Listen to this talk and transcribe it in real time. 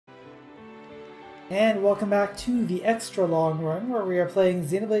And welcome back to the extra long run where we are playing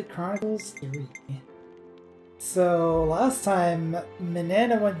Xenoblade Chronicles 3. So last time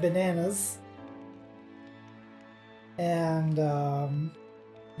Manana went bananas, and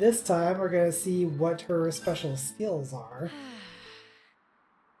this time we're going to see what her special skills are.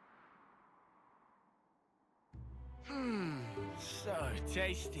 So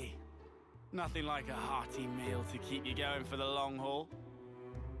tasty. Nothing like a hearty meal to keep you going for the long haul.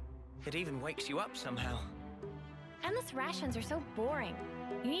 It even wakes you up somehow. Endless rations are so boring.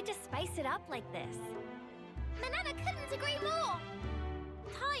 You need to spice it up like this. Manana couldn't agree more.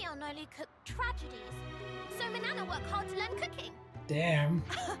 Tyon only cooked tragedies, so Manana worked hard to learn cooking. Damn.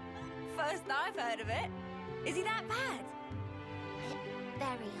 First I've heard of it. Is he that bad?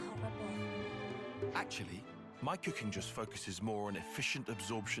 Very horrible. Actually, my cooking just focuses more on efficient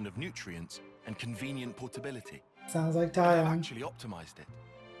absorption of nutrients and convenient portability. Sounds like I've Tyon. actually optimized it.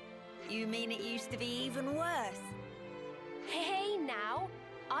 You mean it used to be even worse? Hey now,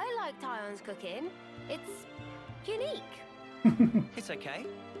 I like Tyon's cooking. It's unique. It's okay.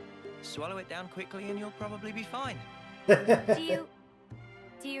 Swallow it down quickly and you'll probably be fine. Do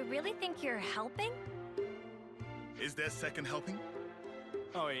you really think you're helping? Is there second helping?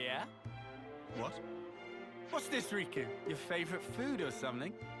 Oh yeah? What? What's this, Riku? Your favorite food or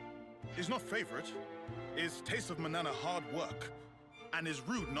something? Is not favorite. Is taste of Manana hard work. And is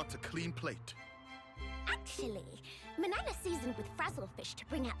rude not to clean plate. Actually, Manana seasoned with frazzle fish to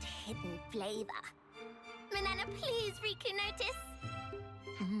bring out hidden flavor. Manana, please, Riku, notice.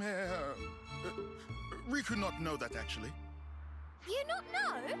 Riku not know that actually. You not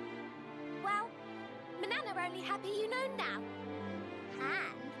know? Well, Manana only happy you know now.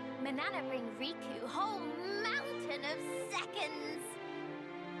 And Manana bring Riku whole mountain of seconds.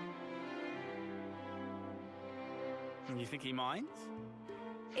 You think he minds?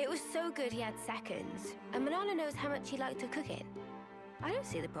 It was so good he had seconds, and Manana knows how much he liked to cook it. I don't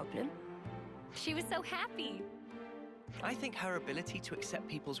see the problem. She was so happy. I think her ability to accept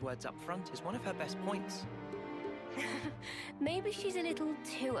people's words up front is one of her best points. Maybe she's a little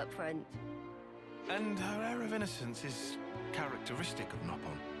too upfront. And her air of innocence is characteristic of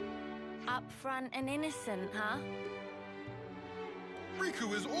Noppon. Upfront and innocent, huh?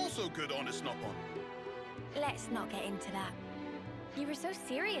 Riku is also good honest Noppon. Let's not get into that. You were so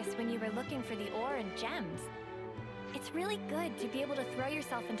serious when you were looking for the ore and gems. It's really good to be able to throw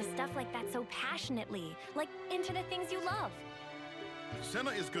yourself into stuff like that so passionately, like into the things you love.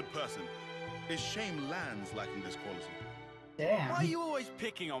 Senna is good person. It's shame lands lacking this quality. Damn. Why are you always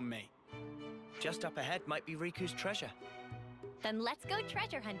picking on me? Just up ahead might be Riku's treasure. Then let's go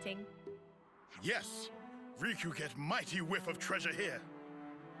treasure hunting. Yes, Riku get mighty whiff of treasure here.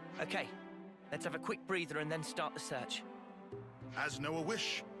 Okay, let's have a quick breather and then start the search. As Noah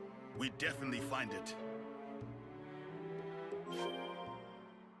wish, we definitely find it.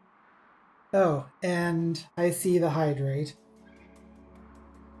 Oh, and I see the hydrate.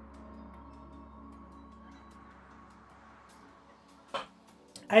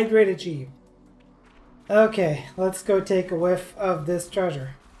 Hydrate achieved. Okay, let's go take a whiff of this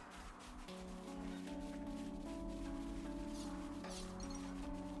treasure.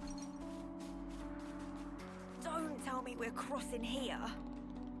 Don't tell me we're crossing here.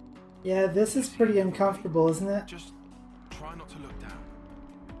 Yeah, this is pretty uncomfortable, isn't it? Just try not to look down.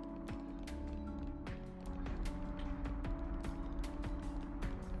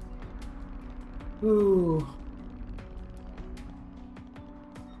 Ooh.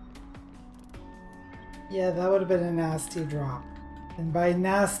 Yeah, that would have been a nasty drop. And by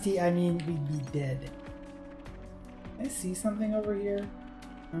nasty, I mean we'd be dead. Can I see something over here?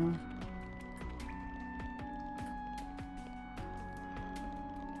 No.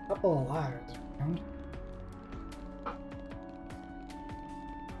 Couple of ladders around.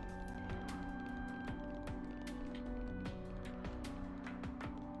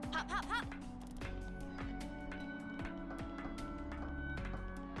 Hop, hop, hop.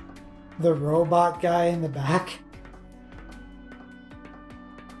 The robot guy in the back.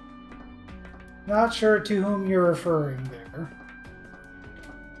 Not sure to whom you're referring there.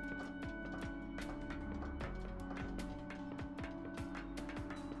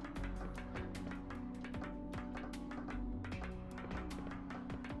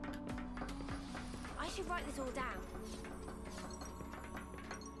 I should write this all down.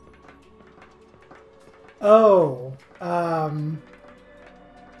 Oh,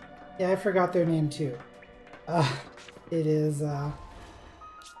 yeah, I forgot their name too. It is,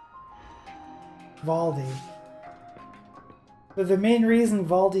 Valdi. But the main reason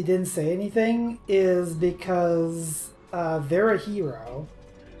Valdi didn't say anything is because they're a hero.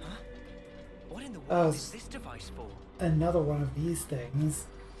 Huh? What in the Oh, What is this device for? another one of these things.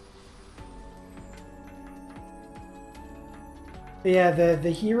 But yeah,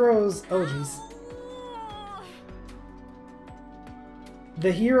 the heroes... Oh, jeez.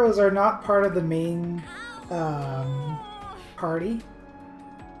 The heroes are not part of the main party.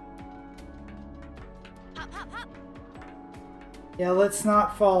 Hop, hop, hop. Yeah, let's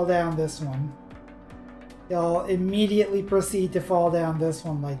not fall down this one. They'll immediately proceed to fall down this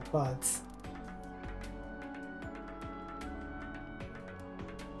one like butts.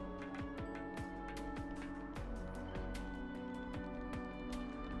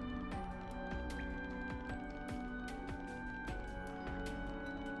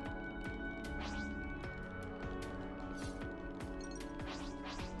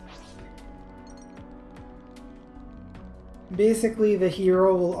 Basically, the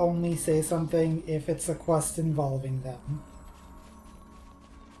hero will only say something if it's a quest involving them.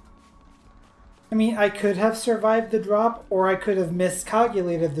 I mean, I could have survived the drop, or I could have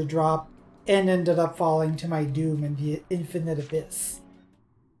miscalculated the drop and ended up falling to my doom in the infinite abyss.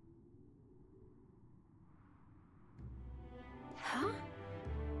 Huh?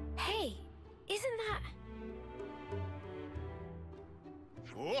 Hey, isn't that...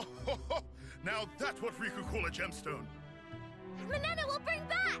 Oh, ho, ho. Now that's what Riku call a gemstone. Manana will bring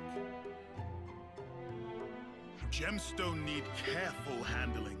back! Gemstone need careful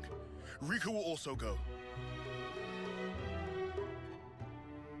handling. Riku will also go.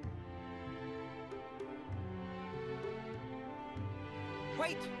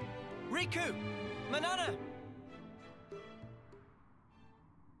 Wait! Riku! Manana!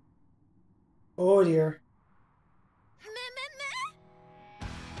 Oh dear.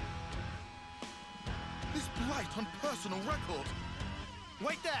 This blight on personal record.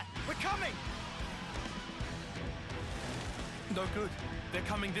 Wait there! We're coming! No good. They're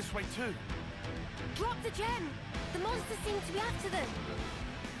coming this way too. Drop the gem! The monsters seem to be after them.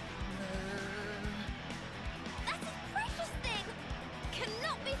 That's a precious thing!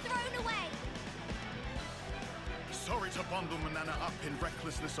 Cannot be thrown away! Sorry to bundle Manana up in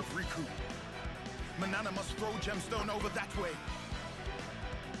recklessness of Riku. Manana must throw gemstone over that way.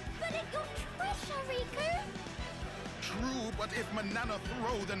 But it's your treasure, Riku! True, but if Manana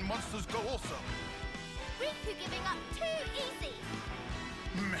throw, then monsters go also. Riku giving up too easy!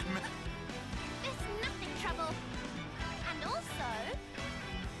 It's nothing trouble. And also,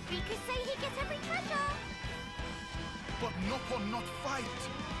 Riku say he gets every treasure. But Noppo not fight.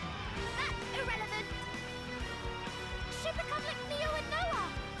 That's irrelevant. Should become like Neo and Noah.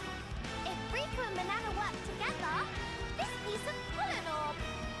 If Riku and Manana work together, this piece of pollen orb.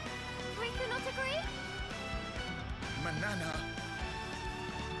 Riku not agree? Manana.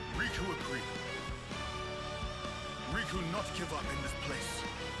 Riku agree. Riku not give up in this place.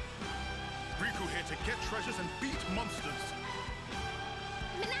 Riku here to get treasures and beat monsters.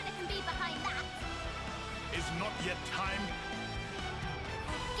 Manana can be behind that. Is not yet time.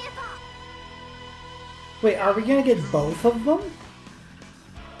 Give up. Wait, are we gonna get both of them?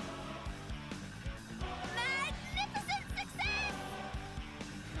 Magnificent success!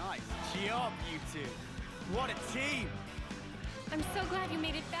 Nice job, you two. What a team! I'm so glad you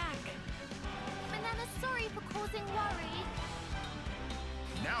made it back. Manana's sorry for causing worry.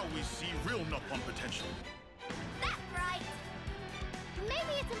 Now we see real Noppon potential. That's right.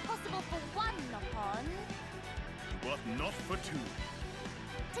 Maybe it's impossible for one Noppon. But not for two.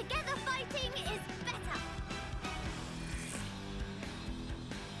 Together fighting is better.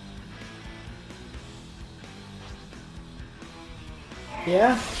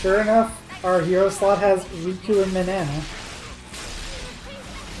 Yeah, sure enough, our hero slot has Riku and Manana.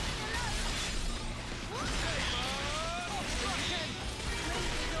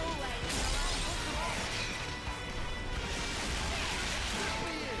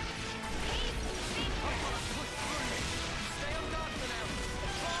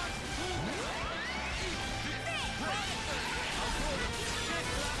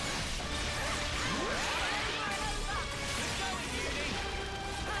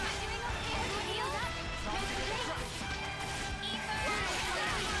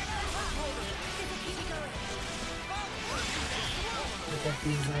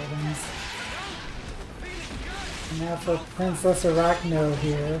 These items. And now for Princess Arachno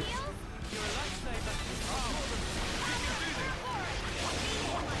here.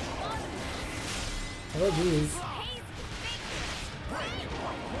 Oh geez.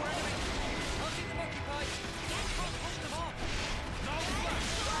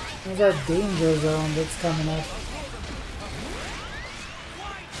 There's our danger zone that's coming up.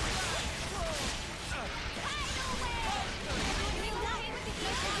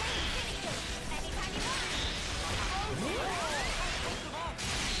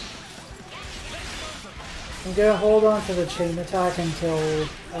 I'm gonna hold on to the chain attack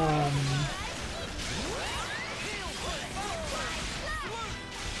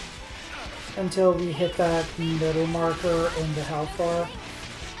until we hit that middle marker in the health bar.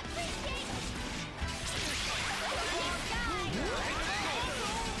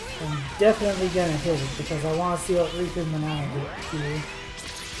 I'm definitely gonna hit it because I want to see what Riku and Manana do.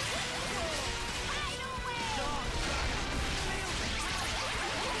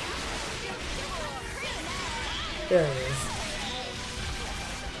 There it is.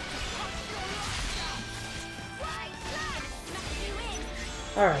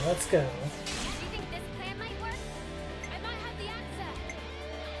 Alright, let's go. Do you think this plan might work? I might have the answer.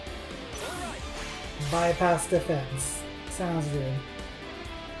 Bypass defense. Sounds good.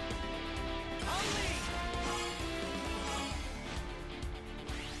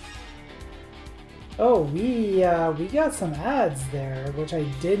 Oh, we got some ads there, which I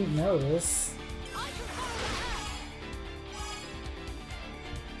didn't notice.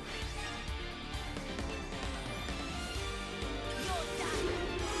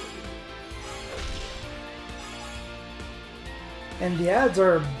 And the ads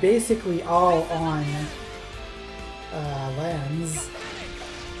are basically all on lands.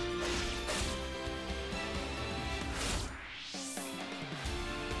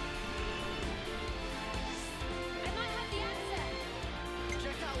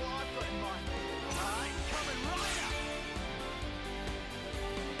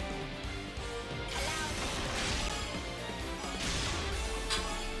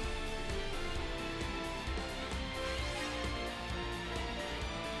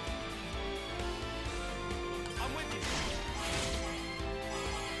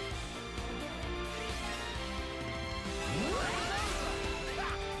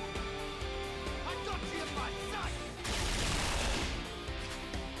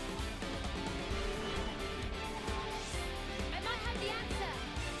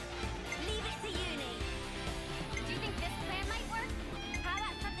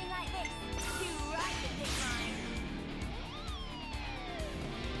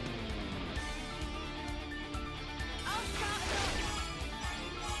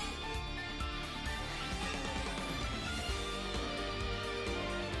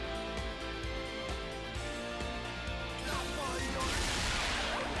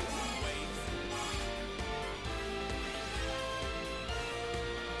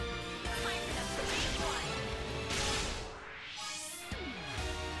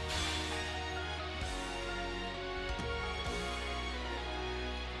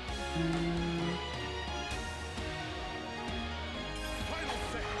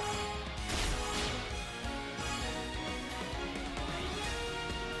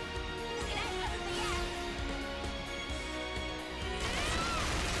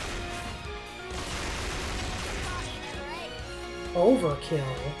 Overkill.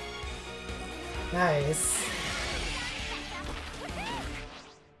 Nice.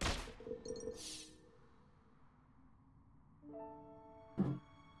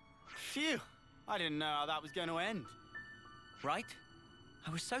 Phew! I didn't know how that was going to end. Right?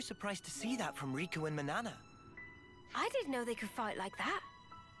 I was so surprised to see that from Riku and Manana. I didn't know they could fight like that.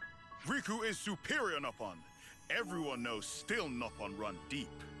 Riku is superior, Noppon. Everyone knows still Noppon run deep.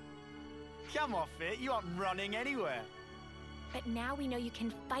 Come off it, you aren't running anywhere. But now we know you can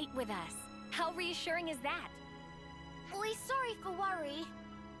fight with us. How reassuring is that? We're sorry for worry,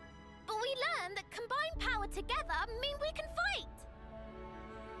 but we learned that combined power together mean we can fight.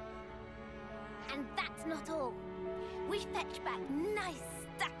 And that's not all. We fetched back nice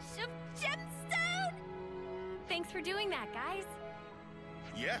stash of gemstone. Thanks for doing that, guys.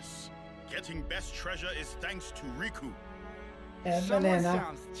 Yes, getting best treasure is thanks to Riku. And Someone Manana.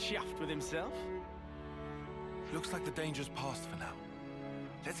 sounds chuffed with himself. Looks like the danger's past for now.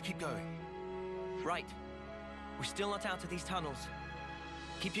 Let's keep going. Right. We're still not out of these tunnels.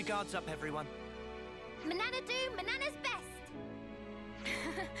 Keep your guards up, everyone. Manana do Manana's best.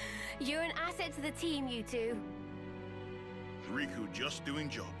 You're an asset to the team, you two. Riku just doing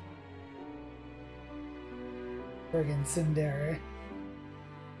job. Friggin' Tsundere.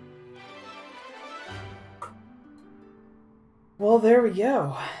 Well, there we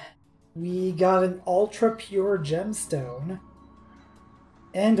go. We got an ultra pure gemstone.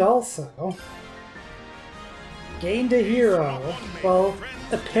 And also gained a hero. Well,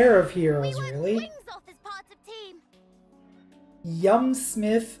 a pair of heroes, really. Wings off as part of team.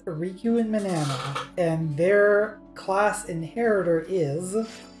 Smith, Riku, and Manana. And their class inheritor is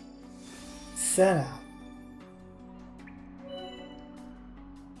Senna.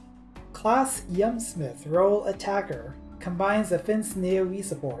 Class Smith, role attacker. combines offense and AoE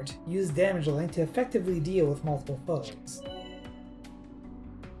support. Use damage link to effectively deal with multiple foes.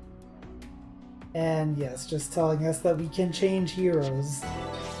 And yes, just telling us that we can change heroes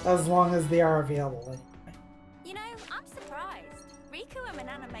as long as they are available anyway. You know, I'm surprised. Riku and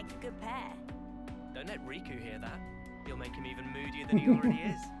Manana make a good pair. Don't let Riku hear that. You'll make him even moodier than he already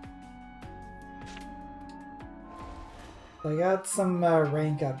is. I got some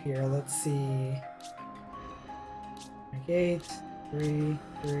rank up here. Let's see. Rank 8, 3,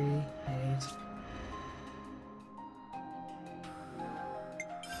 3, 8.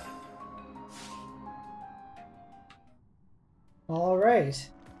 Alright.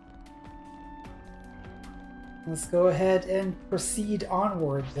 Let's go ahead and proceed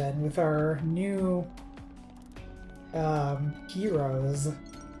onward then with our new heroes.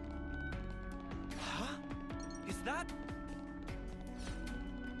 Huh? Is that?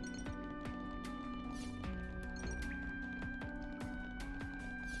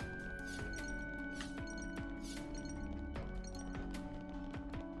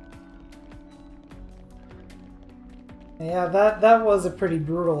 Yeah, that was a pretty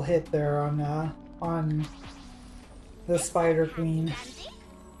brutal hit there on the Spider Queen.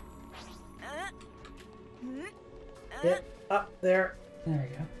 Get up there. There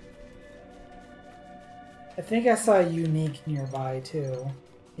we go. I think I saw a unique nearby too.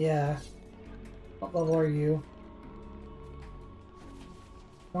 Yeah. What level are you?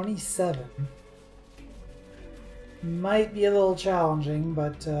 27. Might be a little challenging,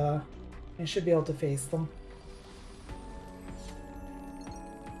 but I should be able to face them.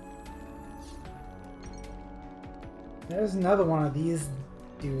 There's another one of these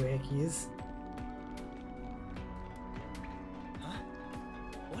doohickeys. Huh?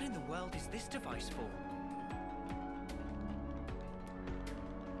 What in the world is this device for?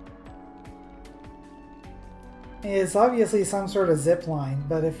 It's obviously some sort of zip line,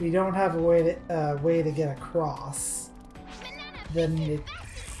 but if we don't have a way to get across, then it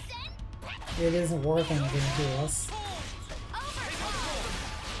isn't worth anything to us.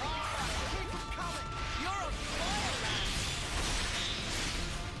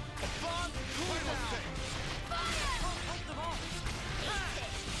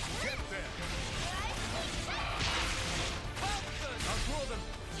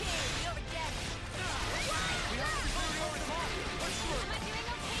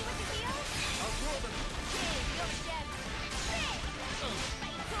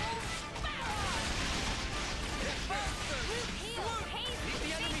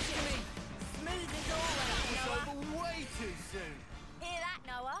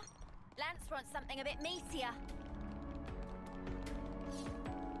 Something a bit meatier.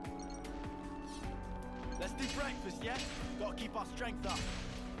 Let's do breakfast, yeah? Gotta keep our strength up.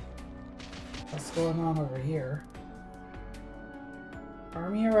 What's going on over here?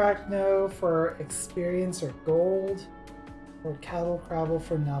 Army Arachno for experience or gold, or Cattle Crabble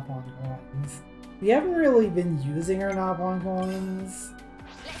for Nabon coins. We haven't really been using our Nabon coins,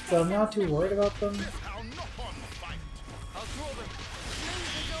 so I'm not too worried about them.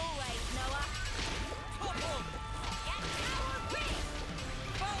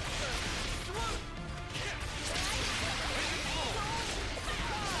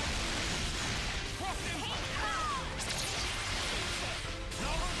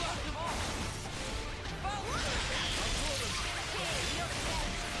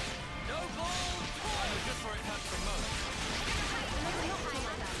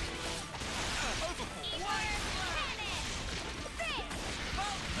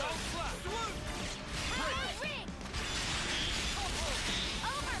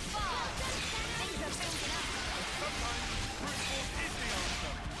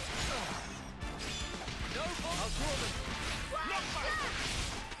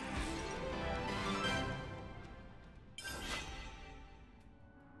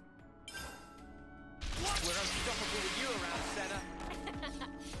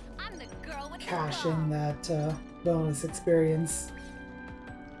 Cashing that bonus experience.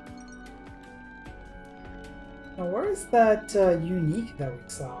 Now, where's that unique that we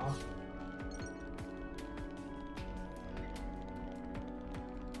saw?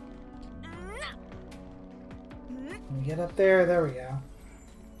 Can we get up there? There we go.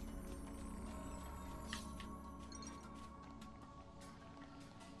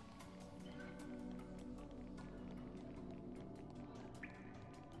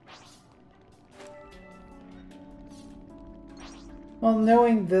 Well,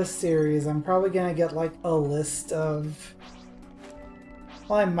 knowing this series, I'm probably gonna get like a list of...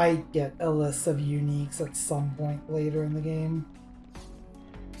 Well, I might get a list of uniques at some point later in the game.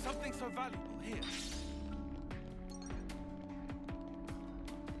 Something so valuable here.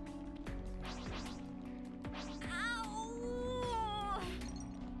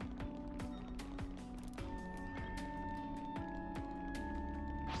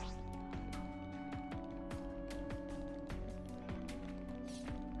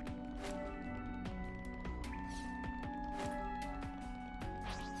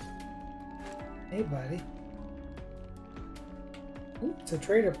 Hey, buddy. Ooh, it's a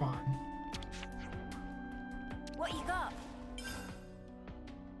trader pawn. What you got?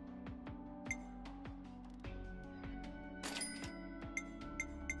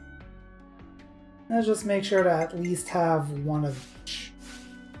 Let's just make sure to at least have one of each.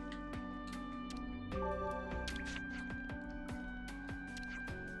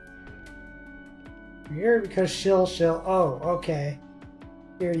 Here because she'll. Oh, okay.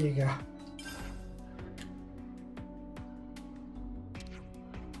 Here you go.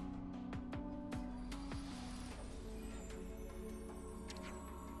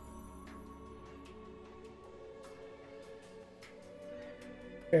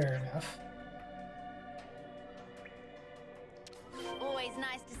 Fair enough. Always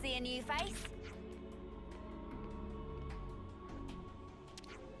nice to see a new face.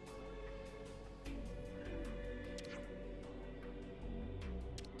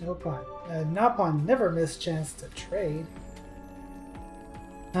 No pun. Napon never missed chance to trade.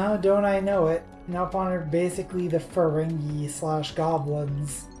 How don't I know it? Napon are basically the Ferengi /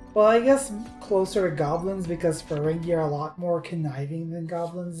 goblins. Well, I guess closer to goblins because Ferengi are a lot more conniving than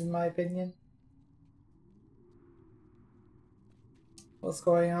goblins in my opinion. What's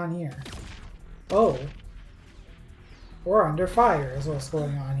going on here? Oh. We're under fire is what's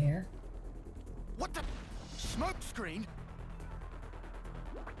going on here. What the? Smoke screen?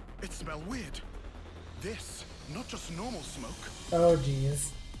 It smells weird. This, not just normal smoke. Oh,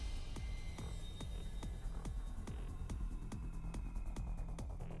 geez.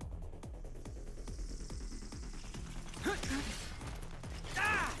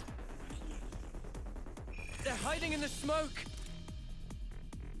 Ah! They're hiding in the smoke.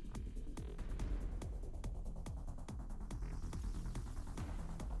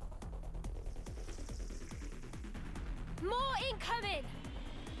 More incoming!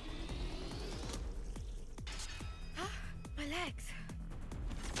 My legs.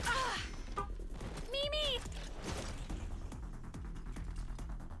 Ah! Mimi!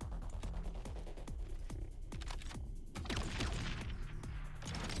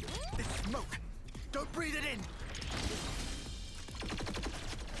 It's smoke. Don't breathe it in.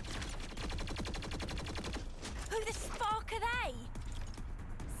 Who the spark are they?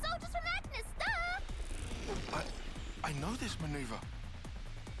 Soldiers from Agnes, duh! I know this maneuver.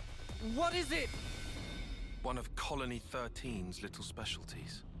 What is it? One of Colony 13's little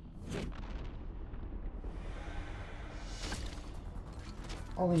specialties.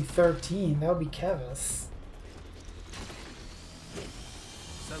 Only 13. That would be Kevis.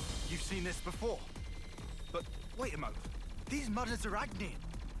 So, you've seen this before? But wait a moment. These mudders are Agnian.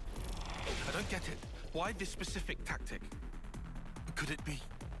 I don't get it. Why this specific tactic? Could it be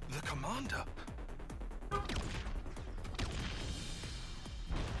the commander?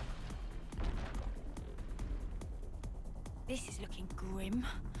 This is looking grim.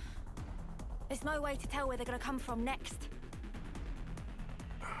 There's no way to tell where they're gonna come from next.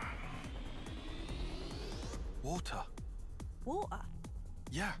 Water. Water?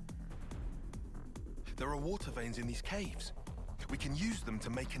 Yeah. There are water veins in these caves. We can use them to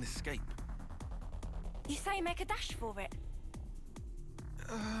make an escape. You say make a dash for it?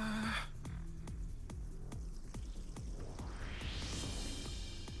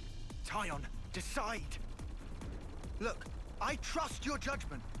 Tyon, decide. Look, I trust your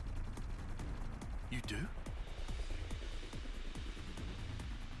judgment. You do?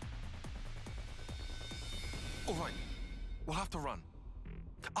 All right. We'll have to run.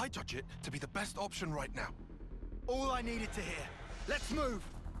 I judge it to be the best option right now. All I needed to hear. Let's move.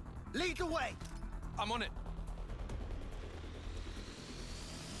 Lead the way. I'm on it.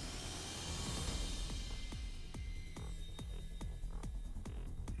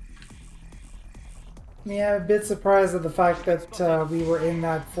 I mean, I'm a bit surprised at the fact that we were in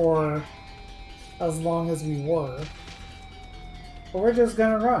that for as long as we were. But we're just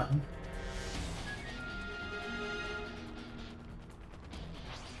gonna run.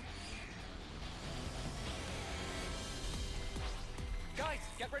 Guys,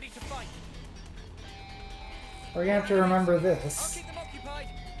 get ready to fight. We're gonna have to remember I'll this. keep them occupied.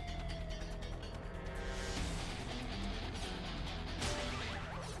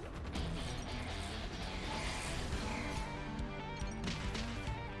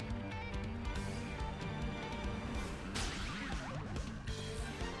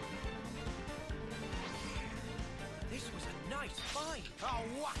 This was a nice fight. I'll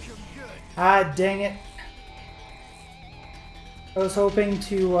whack him good. Ah, dang it. I was hoping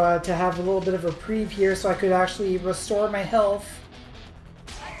to have a little bit of a reprieve here so I could actually restore my health.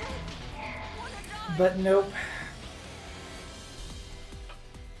 But nope.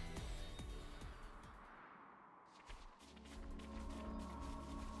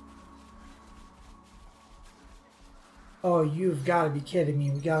 Oh, you've got to be kidding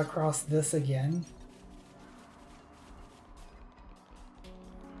me. We got to cross this again.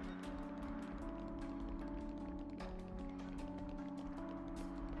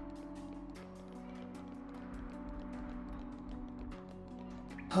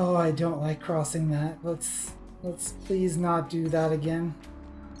 Oh, I don't like crossing that. Let's please not do that again.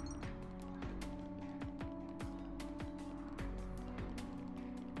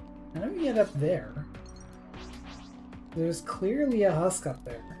 How do we get up there? There's clearly a husk up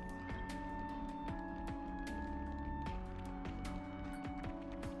there.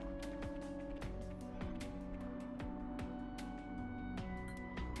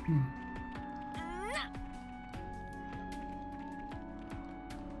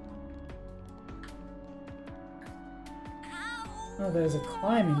 Oh, there's a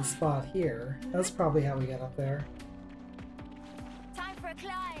climbing spot here. That's probably how we get up there. Time for a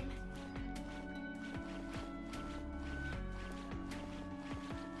climb.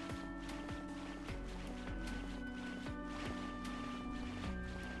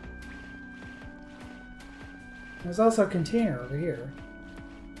 There's also a container over here,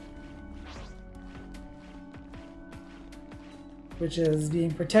 which is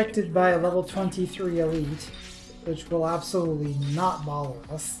being protected by a level 23 elite, which will absolutely not bother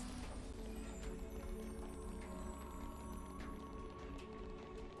us.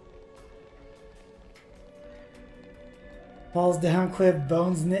 Falls down cliff,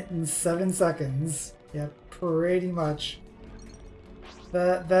 bones knit in 7 seconds. Yep, pretty much.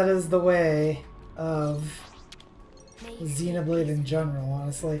 That is the way of Xenoblade in general,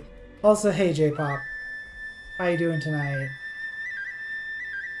 honestly. Also, hey J-Pop, how you doing tonight?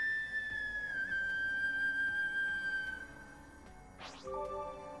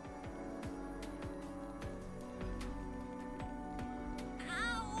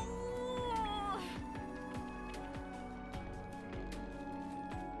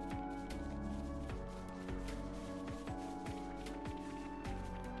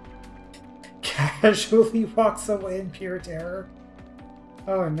 Casually walks away in pure terror.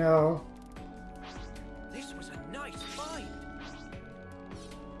 Oh no. This was a nice find.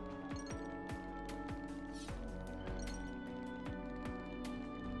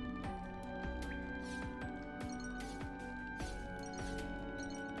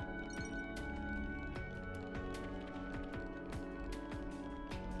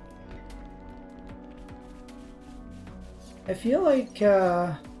 I feel like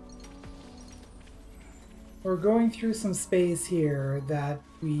we're going through some space here that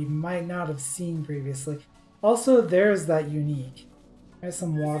we might not have seen previously. Also, there's that unique. There's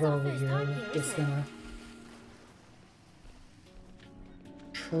some water over here. I'm just gonna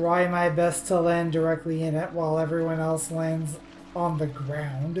try my best to land directly in it while everyone else lands on the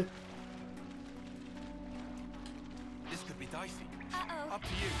ground. This could be dicey. Uh-oh. Up to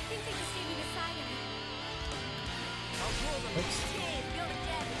you. I think they just gave me the sign of it. I'll draw them. Oops. Cheers, you're the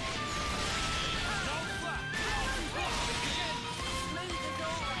gem.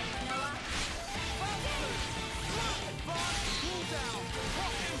 Smooth as always,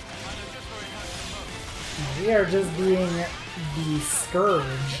 Noah. We are just being the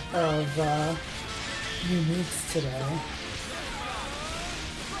scourge of uniques today.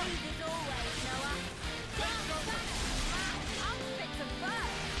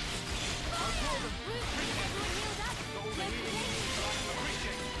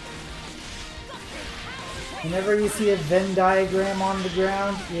 Whenever you see a Venn diagram on the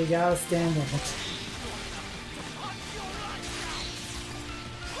ground, you gotta stand on it.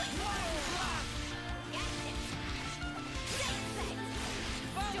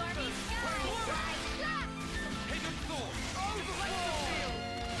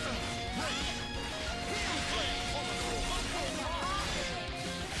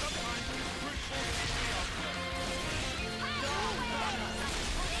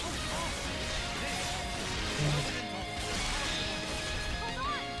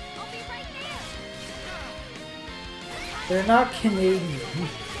 They're not Canadian.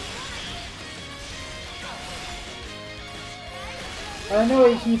 I know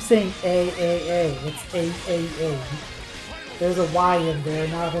you keep saying AAA. It's AAA. There's a Y in there,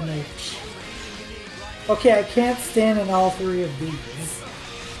 not an H. Okay, I can't stand in all three of these.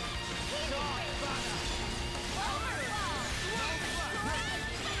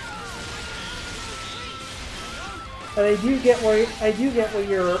 But I do get what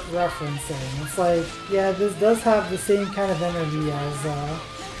you're referencing. It's like, yeah, this does have the same kind of energy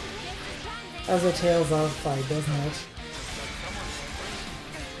as a Tales of fight, doesn't it?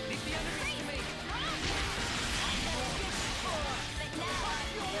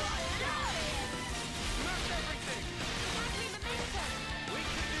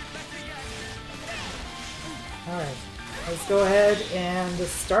 Alright, let's go ahead and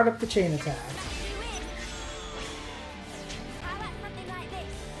start up the chain attack. How about something like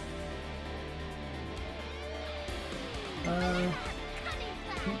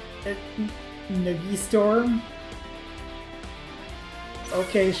this? Noogie Storm?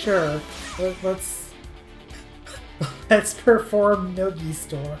 Okay, sure. Let's perform Noogie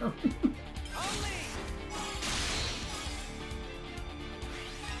Storm.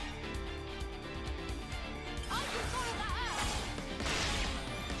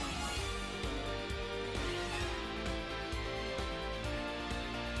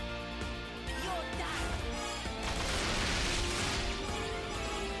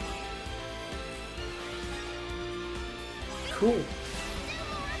 Cool.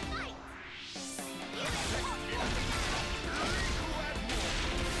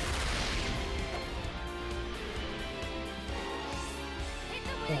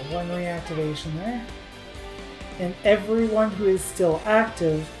 Got one reactivation there. And everyone who is still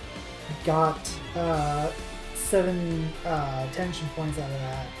active got 7 tension points out of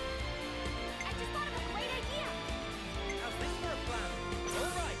that. I just thought of a great idea. How's this for a plan? All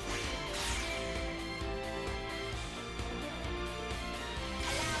right.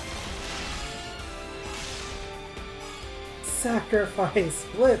 Sacrifice!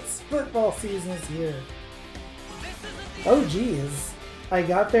 Football season is here. Oh geez. I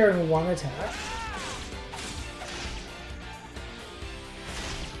got there in one attack.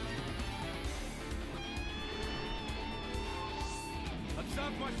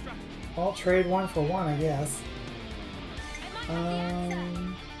 Observe my strategy. I'll trade 1 for 1, I guess. You right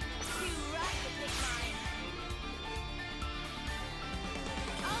to pick mine.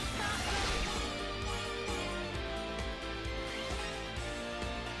 I'll start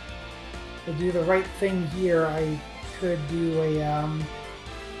To do the right thing here, I could do a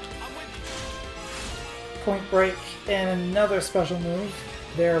point break and another special move.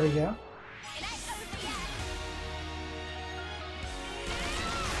 There we go.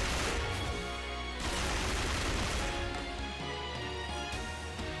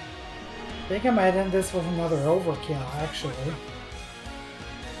 I think I might end this with another overkill, actually.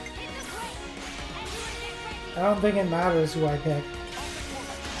 I don't think it matters who I pick.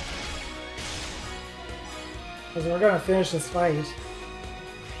 Because we're going to finish this fight.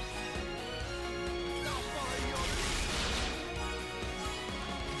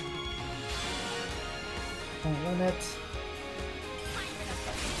 Point limit.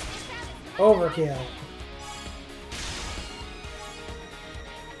 Overkill.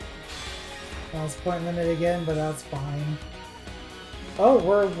 That was point limit again, but that's fine. Oh,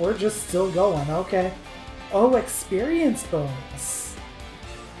 we're just still going. Okay. Oh, experience bonus.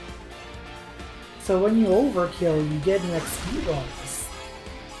 So when you overkill, you get an XP bonus.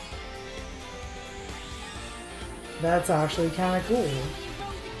 That's actually kind of cool.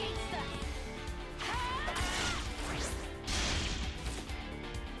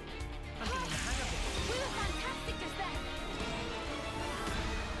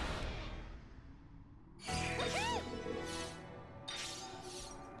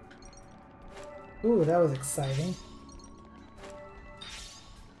 Ooh, that was exciting.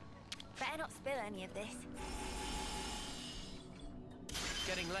 Better not spill any of this.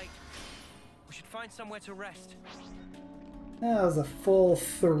 Getting late. We should find somewhere to rest. That was a full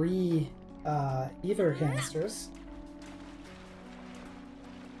 3 ether canisters.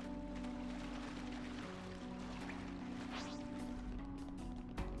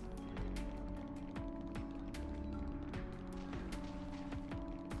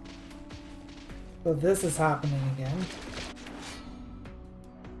 So this is happening again.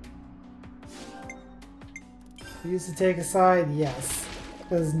 Used to take a side? Yes.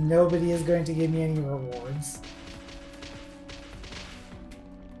 Because nobody is going to give me any rewards.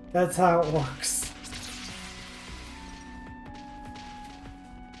 That's how it works.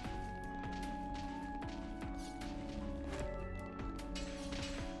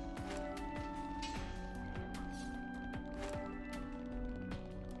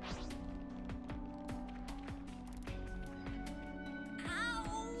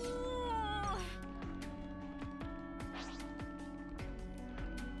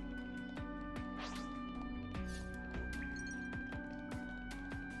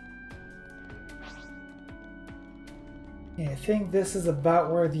 Yeah, I think this is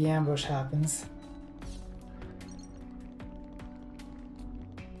about where the ambush happens.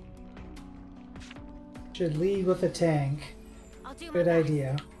 Should lead with a tank. I'll do my Good best.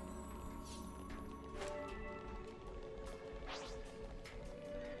 idea.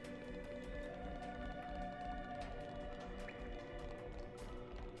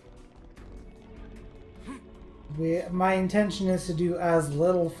 My intention is to do as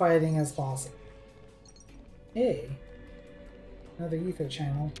little fighting as possible. Hey, another ether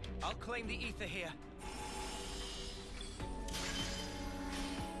channel. I'll claim the ether here.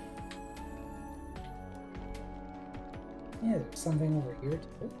 Yeah, there's something over here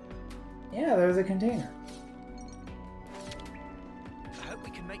too. Yeah, there's a container. I hope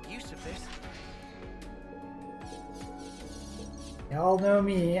we can make use of this. Y'all know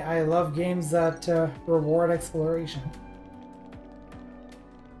me, I love games that reward exploration.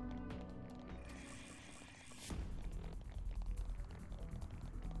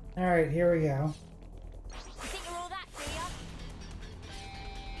 Alright, here we go. You think you're all that, do ya?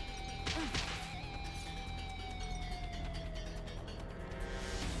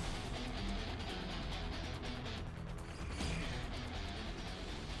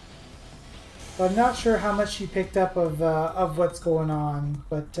 I'm not sure how much she picked up of what's going on,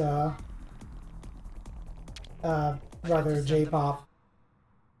 but rather J-pop.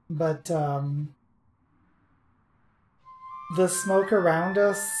 But the smoke around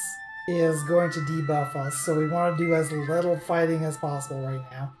us is going to debuff us, so we want to do as little fighting as possible right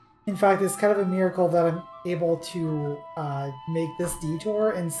now. In fact, it's kind of a miracle that I'm able to make this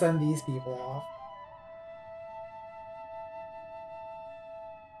detour and send these people off.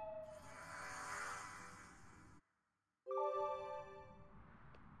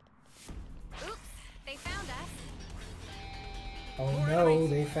 Oops, they found us. Oh no,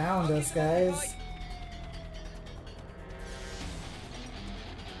 they found us, guys.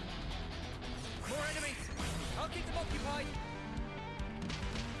 More enemies! I'll keep them occupied!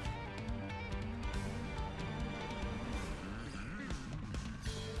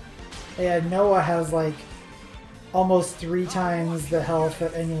 Yeah, Noah has like almost 3 times the health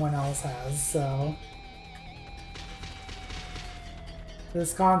that anyone else has, so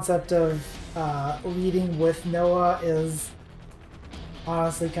this concept of leading with Noah is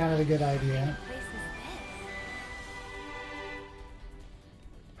honestly kind of a good idea. What place is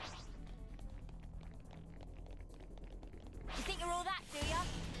this? You think you're all that, do ya?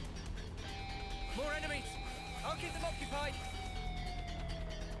 More enemies! I'll keep them occupied!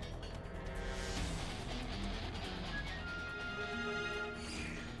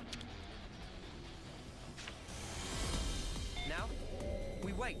 Now,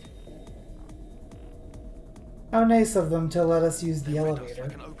 we wait. How nice of them to let us use the They read us elevator.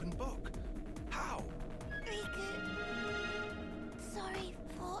 like an open book. How? Riku. Sorry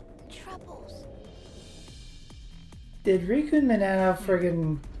for troubles. Did Riku and Manana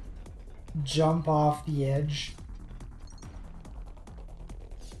friggin' jump off the edge?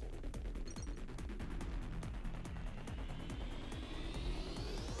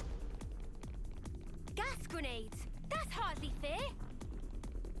 Gas grenades! That's hardly fair!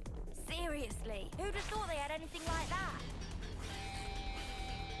 Seriously, who'd have thought they had anything like that?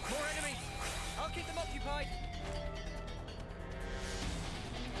 More enemies! I'll keep them occupied!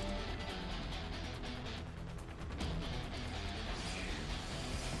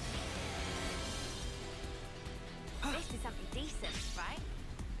 This is something decent, right?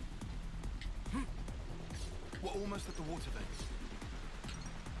 We're almost at the water veins.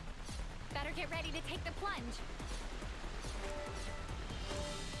 Better get ready to take the plunge.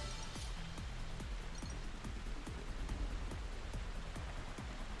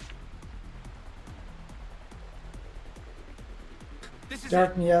 This is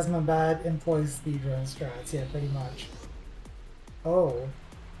Dark it! Miasma Bad employs speedrun strats, yeah, pretty much. Oh.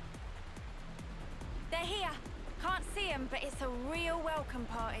 They're here. Can't see them, but it's a real welcome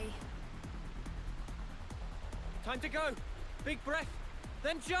party. Time to go! Big breath,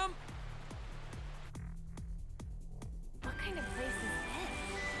 then jump! What kind of place is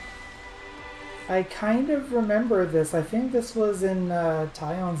this? I kind of remember this. I think this was in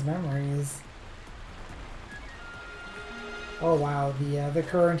Tyon's memories. Oh wow, the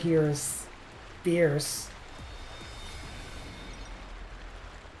current here is fierce.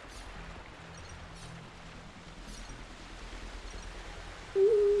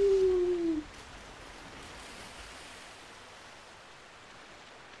 Ooh.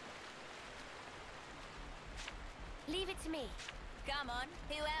 Leave it to me. Come on,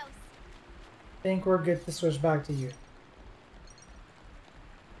 who else? Think we're good to switch back to you.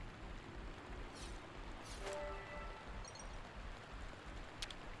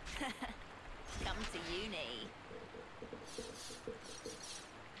 Come to uni.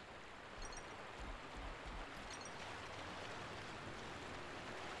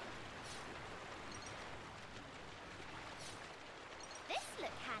 This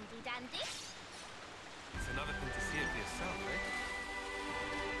look handy dandy. It's another thing to see it for yourself, eh?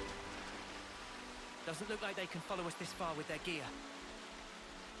 Doesn't look like they can follow us this far with their gear.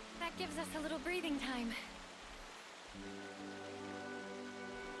 That gives us a little breathing time.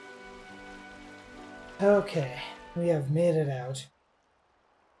 Okay, we have made it out.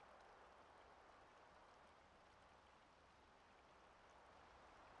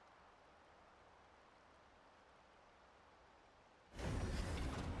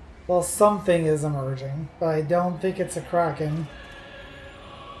 Well, something is emerging, but I don't think it's a kraken.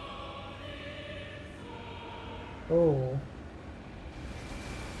 Oh.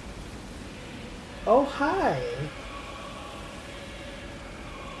 Oh, hi!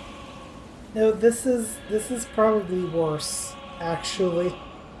 No, this is probably worse, actually.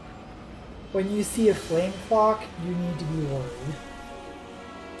 When you see a flame clock, you need to be worried.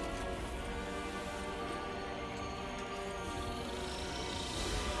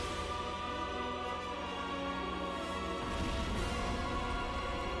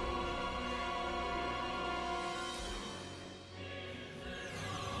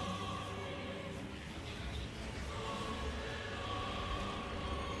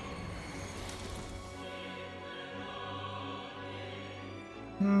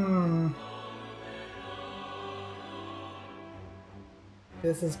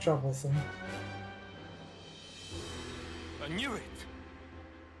 This is troublesome. I knew it!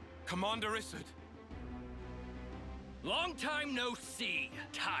 Commander Isard. Long time no see,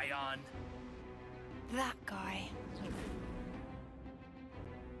 Tyon. That guy.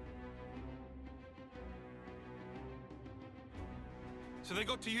 So they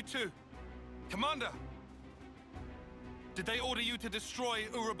got to you too? Commander! Did they order you to destroy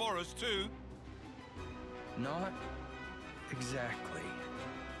Ouroboros too? Not exactly.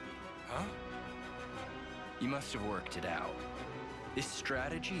 Huh? You must have worked it out. This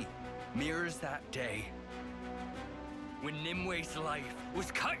strategy mirrors that day When Nimwe's life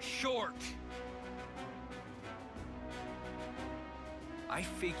was cut short. I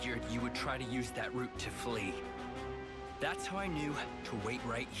figured you would try to use that route to flee. That's how I knew to wait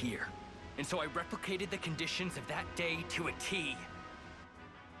right here. And so I replicated the conditions of that day to a T.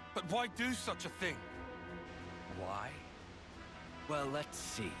 But why do such a thing? Why? Well, let's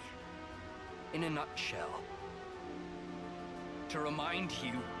see. In a nutshell. To remind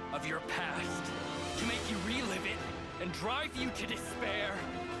you of your past. To make you relive it and drive you to despair.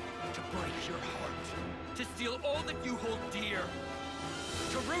 To break your heart. To steal all that you hold dear.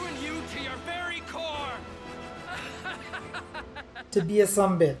 To ruin you to your very core. To be a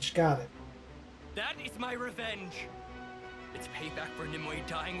sumbitch, got it. That is my revenge. It's payback for Nimue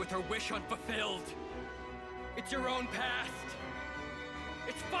dying with her wish unfulfilled. It's your own past.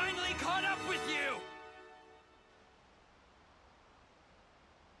 It's finally caught up with you!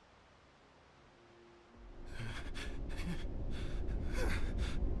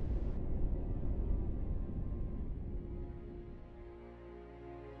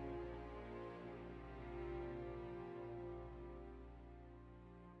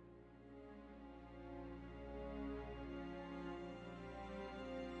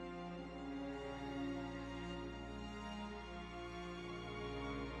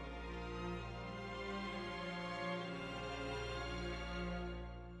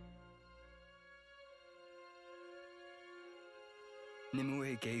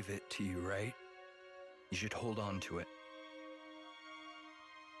 Nimue gave it to you, right? You should hold on to it.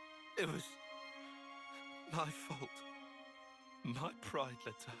 It was my fault. My pride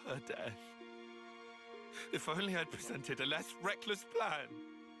led to her death. If only I'd presented a less reckless plan,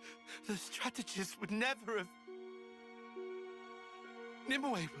 the strategist would never have...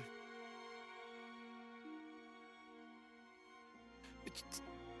 Nimue would... It's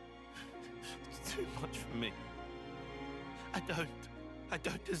too much for me. I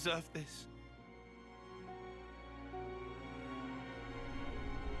don't deserve this.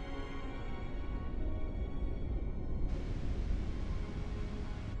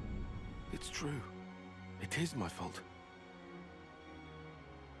 It's true. It is my fault.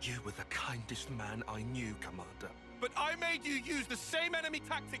 You were the kindest man I knew, Commander. But I made you use the same enemy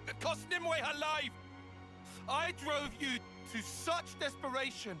tactic that cost Nimue her life! I drove you to such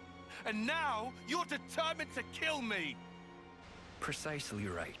desperation, and now you're determined to kill me! Precisely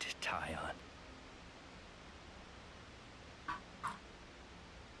right, Tyon.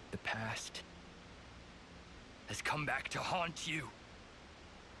 The past has come back to haunt you.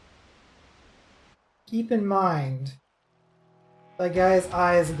 Keep in mind, that guy's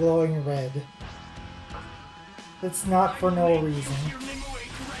eye is glowing red. It's not for no reason.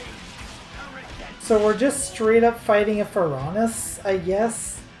 So we're just straight up fighting a Pharaonis, I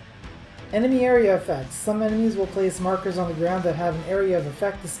guess? Enemy area effects. Some enemies will place markers on the ground that have an area of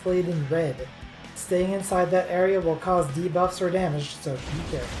effect displayed in red. Staying inside that area will cause debuffs or damage, so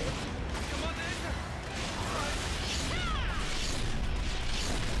be careful.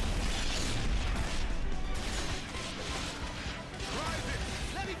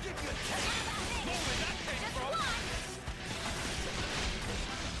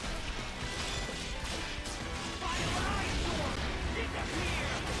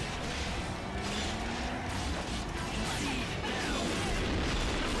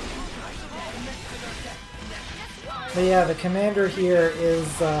 But yeah, the commander here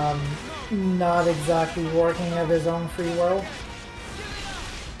is not exactly working of his own free will.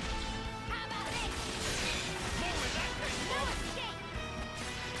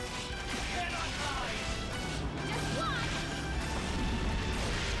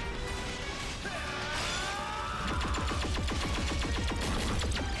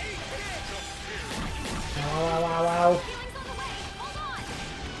 Wow, wow, wow.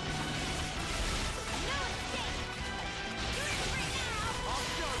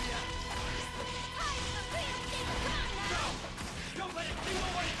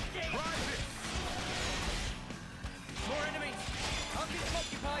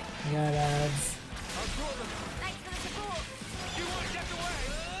 Got ads.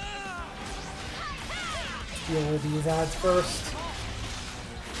 Deal with these ads first.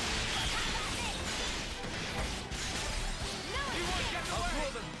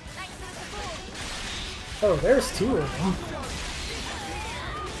 Oh, there's two of them.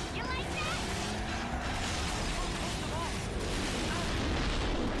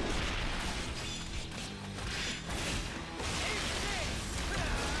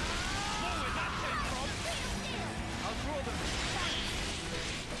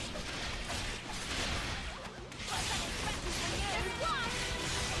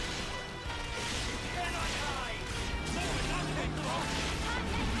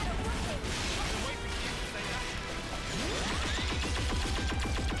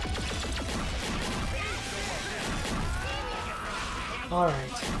 Alright.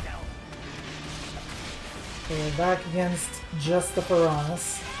 So we're back against just the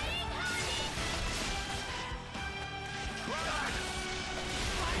Piranhas.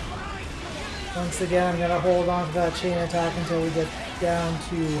 Once again, I'm going to hold on to that chain attack until we get down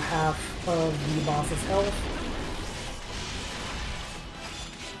to half of the boss's health.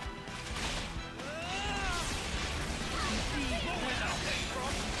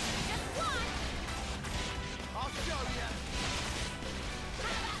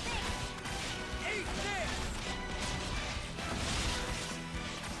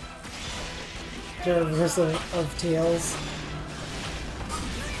 The reversal of tails.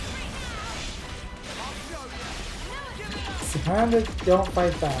 Surrounded, don't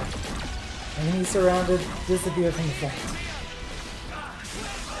fight back. Enemy surrounded, disappear from the fight.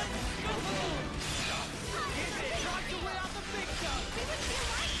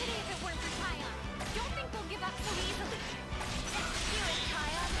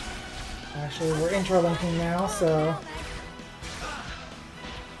 Actually, we're interlinking now, so...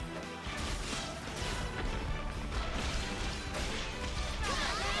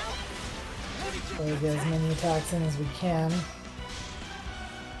 we'll get as many attacks in as we can.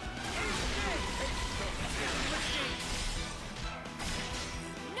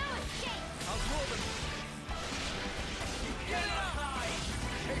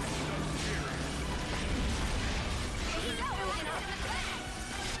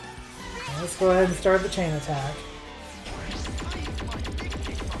 Let's go ahead and start the chain attack.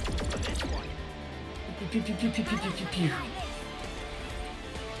 Pew, pew, pew, pew, pew, pew, pew, pew.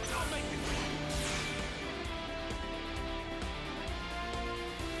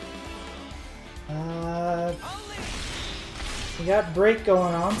 We got break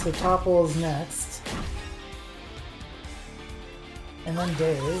going on, so topple is next. And then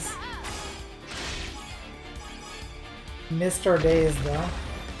daze. Missed our daze though.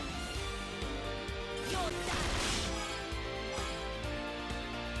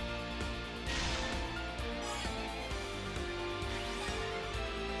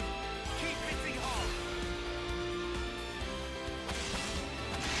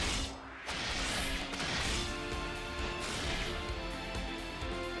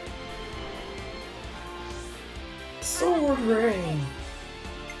 Sword Rain!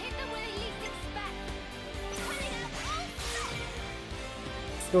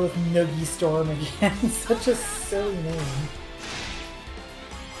 Let's go with Noogie Storm again. Such a silly name.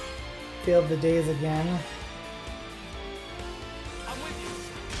 Failed the days again.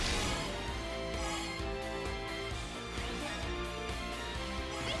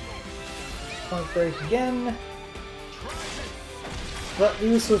 Point break again. Let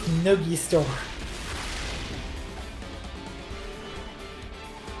loose with Noogie Storm.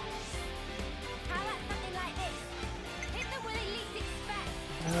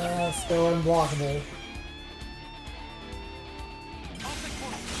 Still unblockable.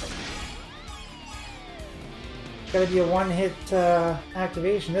 Gotta be a one-hit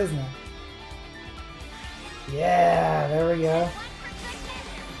activation, isn't it? Yeah, there we go.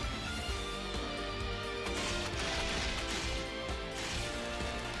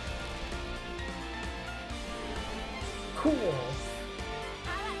 Cool.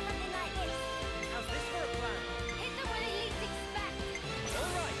 How's this for a plan? Hit them where they least expect. All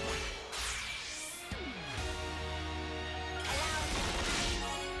right.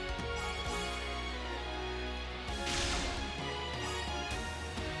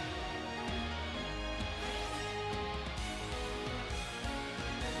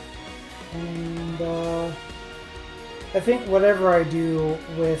 And I think whatever I do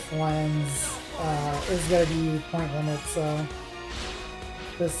with lens is gonna be point limit, so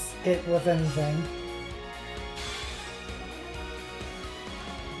just hit with anything.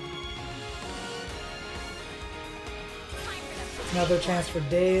 Another chance for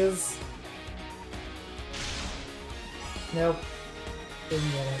days. Nope.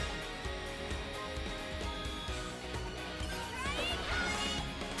 Didn't get it.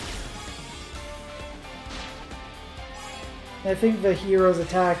 I think the hero's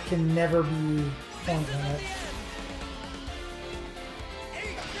attack can never be point limit.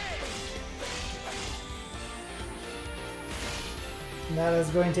 And that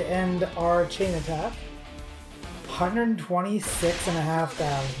is going to end our chain attack. 126,500.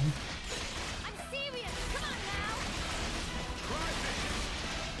 I'm serious. Come on now.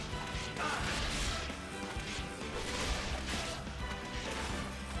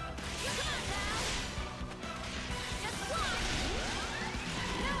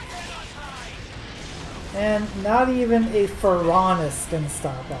 And not even a Ferranus can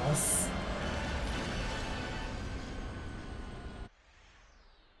stop us.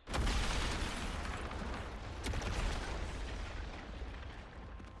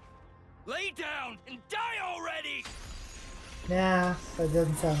 Lay down and die already! Nah, that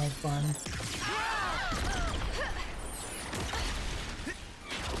doesn't sound like fun.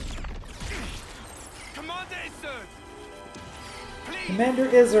 Commander Izzard! Please! Commander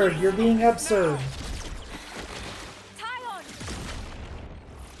Izzard, you're being absurd. Tyon!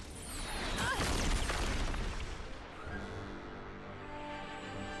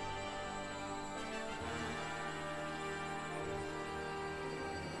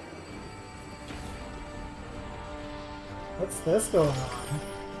 What's this going on?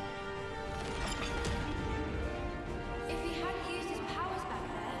 If he hadn't used his powers back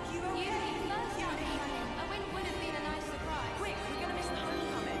there, you'd be first on it. A win would have been a nice surprise. Quick, we're gonna miss the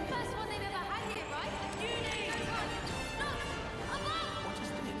homecoming. First one they've ever had here, right? Look! A bomb! What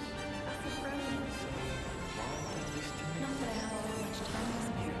is this? That's the Romans. Not that I have all that much time to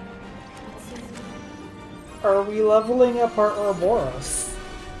spare, but soon. Are we leveling up our Ouroboros?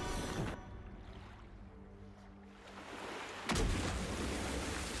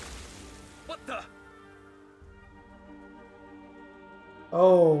 What the?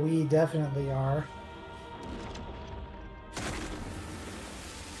 Oh, we definitely are.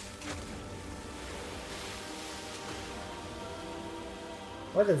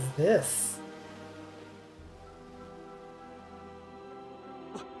 What is this?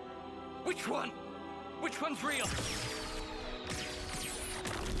 Which one? Which one's real?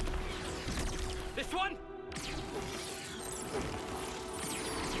 This one?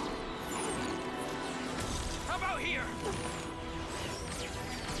 How about here?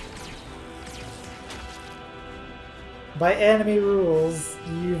 By enemy rules,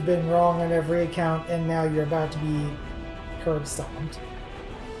 you've been wrong on every account, and now you're about to be curb stomped.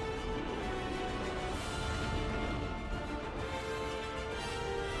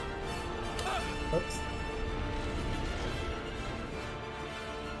 Oops.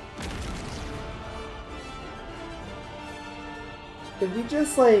 Did we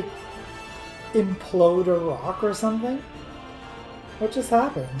just, like, implode a rock or something? What just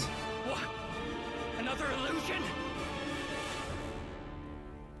happened? What? Another illusion?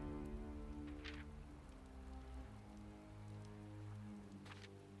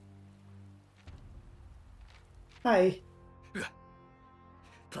 Hi.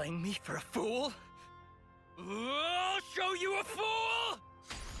 Playing me for a fool? I'll show you a fool!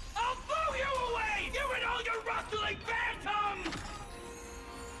 I'll blow you away! You and all your rustling phantoms!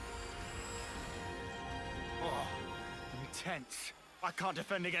 Oh, intense. I can't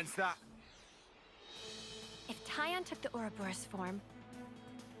defend against that. If Tyon took the Ouroboros form,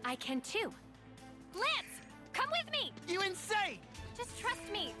 I can too. Lance! Come with me! You insane! Just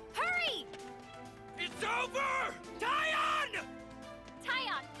trust me! Hurry! It's over! Tyon!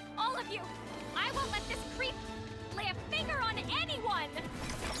 Tyon, all of you! I won't let this creep lay a finger on anyone!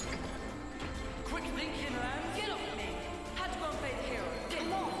 Quick thinking, lad. Get off me. Had to go and play the hero.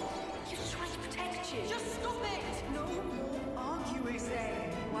 Come on. You're trying to protect you. Just stop it. No more arguing,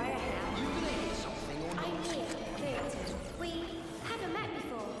 Zane. Why a hell? You gonna hit something or not? I'm here, Theater. We haven't met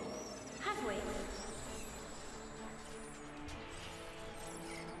before, have we?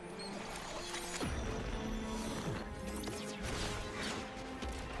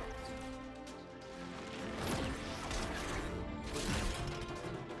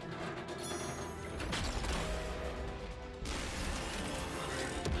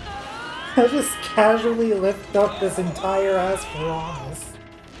 I just casually lift up this entire ass Piranhas.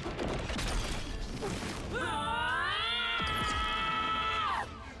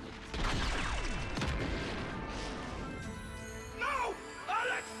 No!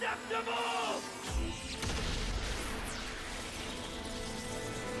 Unacceptable!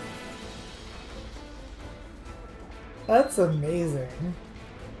 That's amazing.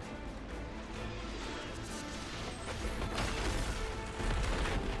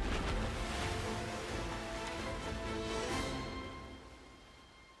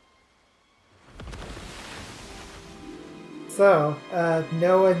 So,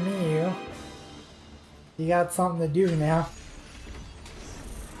 Noah and Miu, you got something to do now.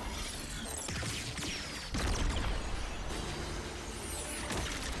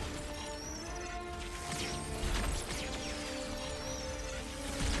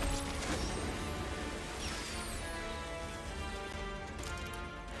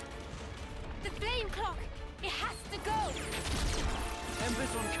 The flame clock! It has to go!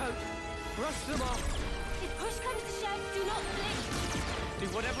 Embers on coat. Brush them off. If push comes to shove, do not flinch! Do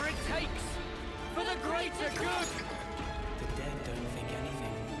whatever it takes. For the greater good. The dead don't think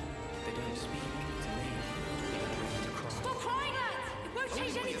anything. They don't speak to me. They don't cry. Stop crying, lads! It won't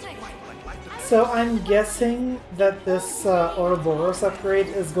change anything! So I'm guessing that this Ouroboros upgrade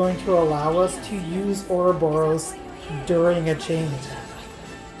is going to allow us to use Ouroboros during a chain attack.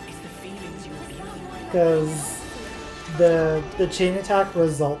 It's the feelings you're feeling. Because the chain attack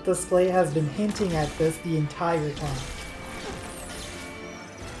result display has been hinting at this the entire time.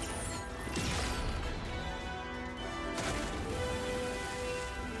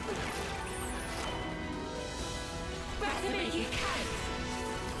 Back to me, you can't.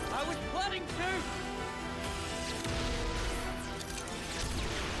 I was planning to.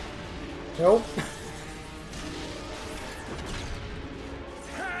 Nope.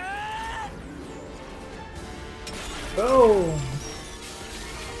 Boom!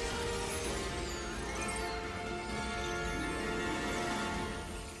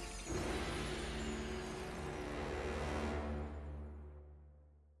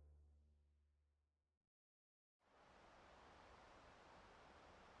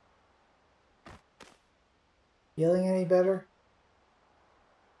 Feeling any better?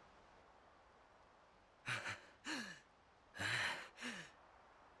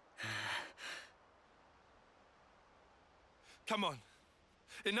 Come on.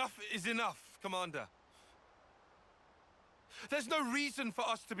 Enough is enough, Commander. There's no reason for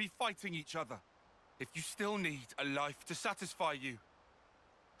us to be fighting each other. If you still need a life to satisfy you,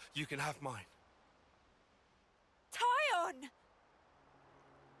 you can have mine. Tyon!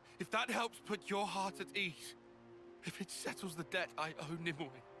 If that helps put your heart at ease, if it settles the debt I owe Nimue,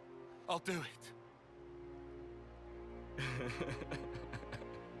 I'll do it.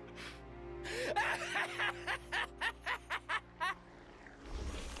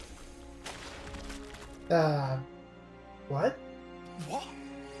 What? What?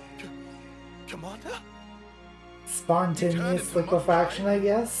 Commander? Spontaneous liquefaction, I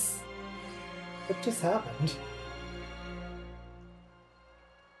guess? What just happened?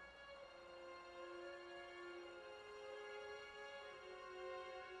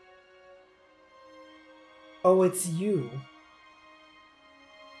 Oh, it's you.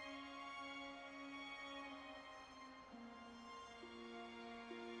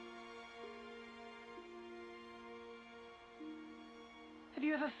 Have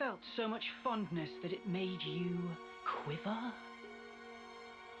you ever felt so much fondness that it made you quiver?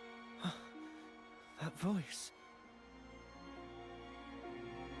 That voice.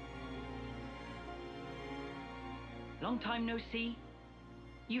 Long time no see.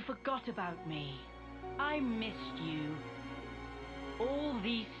 You forgot about me. I missed you. All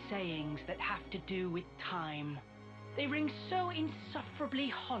these sayings that have to do with time, they ring so insufferably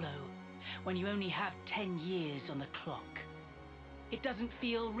hollow when you only have 10 years on the clock. It doesn't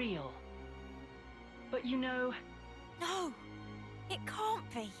feel real. But you know... No! It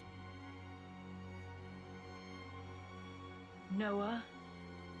can't be! Noah,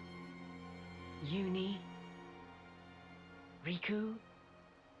 Uni, Riku,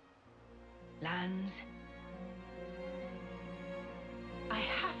 Lanz. I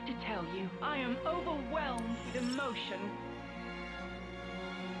have to tell you, I am overwhelmed with emotion.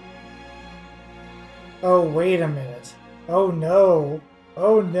 Oh, wait a minute. Oh no.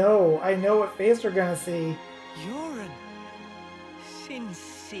 Oh no. I know what face we're gonna see. Yoren.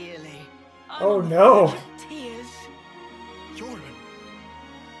 Sincerely. I'm Oh on the no. verge of tears. Yoren.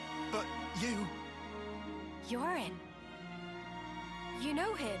 But you... Yoren. You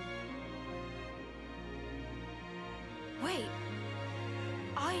know him. Wait.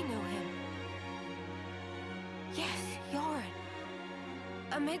 I know him. Yes, Yoren.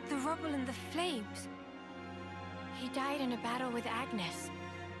 Amid the rubble and the flames. He died in a battle with Agnes.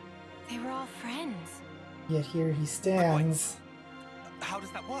 They were all friends. Yet here he stands. How does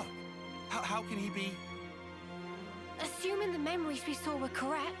that work? How can he be... Assuming the memories we saw were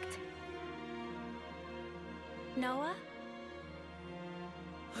correct. Noah?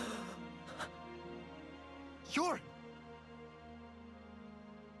 Yoren!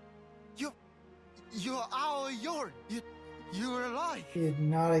 You're our Yoren! You're alive!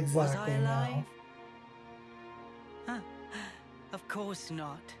 Not exactly, Was I no. alive? Huh. Of course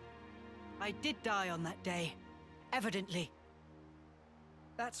not. I did die on that day. Evidently.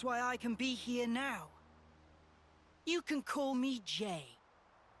 That's why I can be here now. You can call me Jay.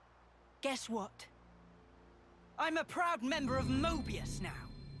 Guess what? I'm a proud member of Mobius now.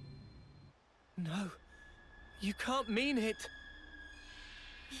 No. You can't mean it.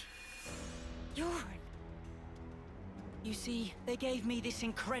 Yoren. You see, they gave me this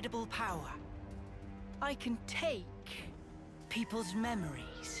incredible power. I can take people's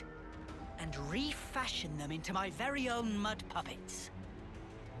memories and refashion them into my very own mud puppets.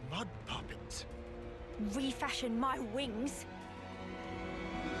 Mud puppets? Refashion my wings?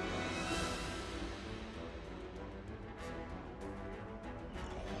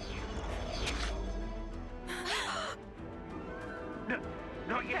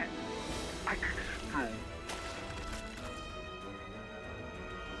 Not yet. I can still.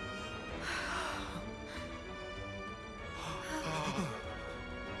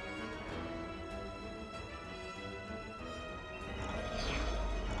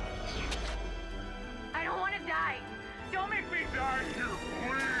 I don't want to die. Don't make me die here,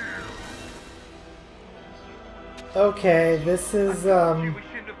 please. Okay, this is, We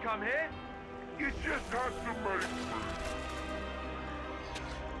shouldn't have come here. You just have to make me.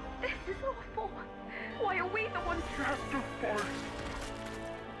 This is awful. Why are we the ones who have to fight?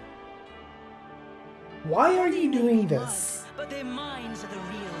 Why are you doing Mud, this? but their minds are the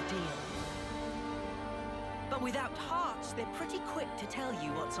real deal. But without hearts, they're pretty quick to tell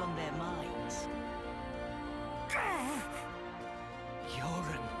you what's on their minds.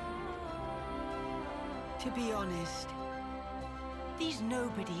 Yoren. To be honest, these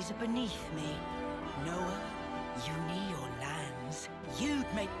nobodies are beneath me. Noah, Uni, or Lanz, you'd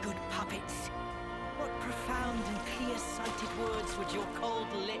make good puppets. What profound and clear-sighted words would your cold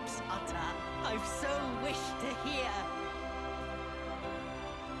lips utter? I've so wished to hear.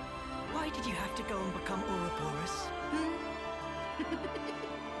 Why did you have to go and become Ouroboros?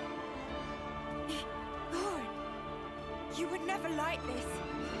 Lord, you would never like this.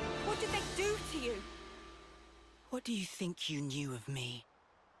 What did they do to you? What do you think you knew of me?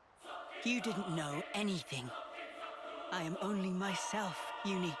 You didn't know anything. I am only myself,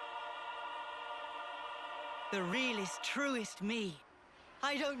 Uni. The realest, truest me.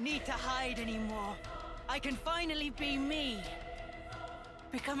 I don't need to hide anymore. I can finally be me.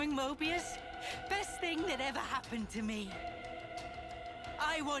 Becoming Mobius? Best thing that ever happened to me.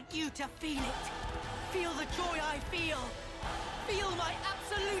 I want you to feel it. Feel the joy I feel. Feel my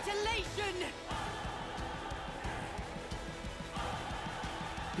absolute elation.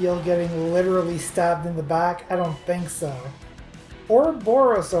 Feel getting literally stabbed in the back? I don't think so.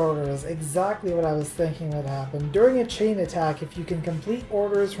 Ouroboros orders, exactly what I was thinking would happen. During a chain attack, if you can complete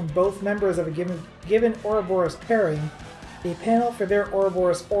orders from both members of a given Ouroboros pairing, a panel for their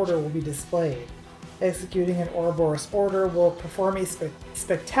Ouroboros order will be displayed. Executing an Ouroboros order will perform a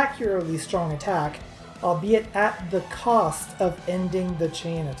spectacularly strong attack, albeit at the cost of ending the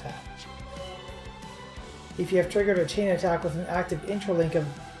chain attack. If you have triggered a chain attack with an active interlink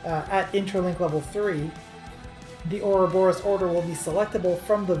at interlink level 3, the Ouroboros order will be selectable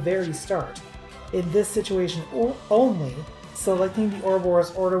from the very start. In this situation only, selecting the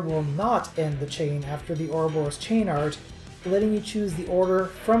Ouroboros order will not end the chain after the Ouroboros chain art, letting you choose the order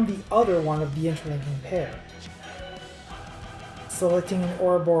from the other one of the interlinking pair. Selecting an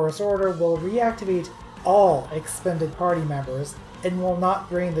Ouroboros order will reactivate all expended party members and will not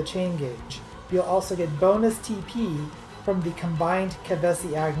drain the chain gauge. you'll also get bonus TP from the combined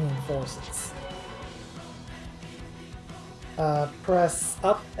Kavesi-Agnian forces. Press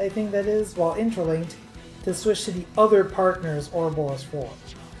up, I think that is, while interlinked, to switch to the other partner's Ouroboros form.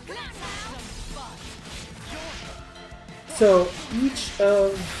 So each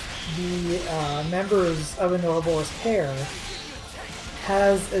of the members of an Ouroboros pair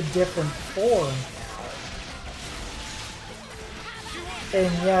has a different form now.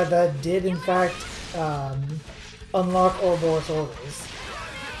 And yeah, that did in fact unlock Ouroboros orders,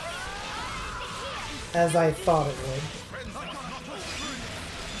 as I thought it would.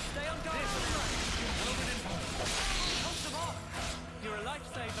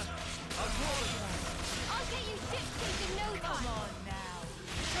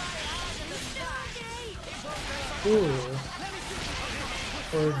 Ooh.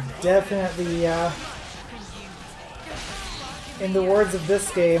 We're definitely, in the words of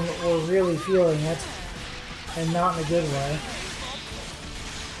this game, we're really feeling it. And not in a good way.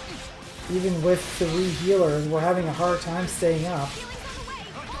 Even with 3 healers, we're having a hard time staying up.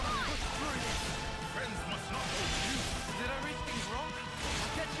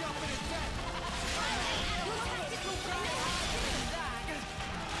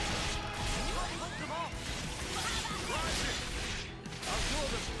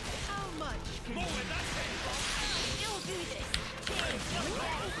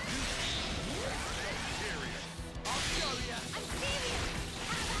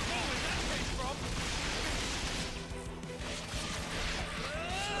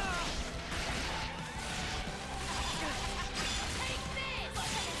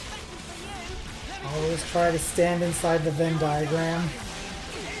 Always try to stand inside the Venn diagram.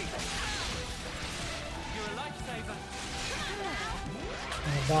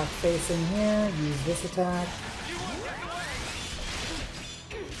 And back facing here, use this attack.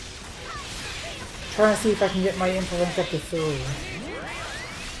 Trying to see if I can get my interlink up to 3.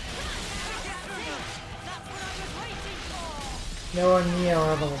 Noah and Neo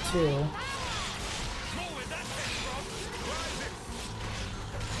are level 2.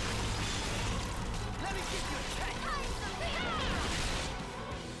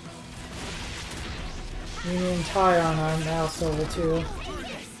 Mimi and Tyon are now level 2.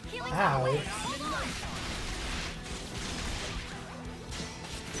 Ow.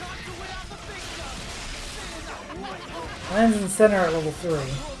 Lens and Center at level 3.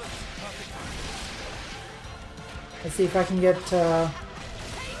 Let's see if I can get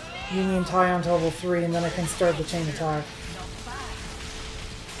Mimi and Tyon to level 3 and then I can start the chain attack.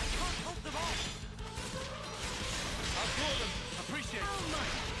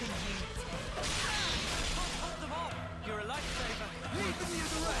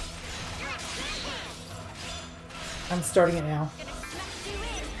 I'm starting it now.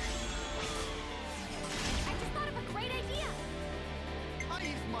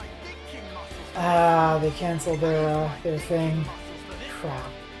 Ah, they canceled their thing.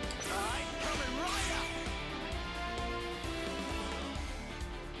 Crap.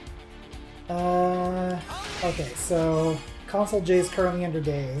 Okay, so Console J is currently under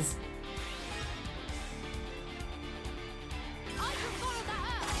days.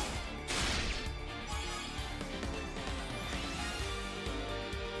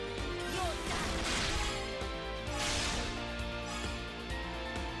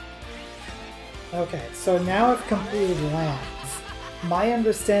 Okay, so now I've completed Lands. My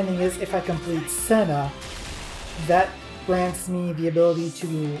understanding is if I complete Senna, that grants me the ability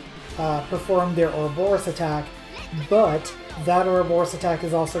to perform their Ouroboros attack, but that Ouroboros attack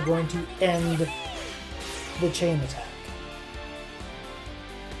is also going to end the chain attack.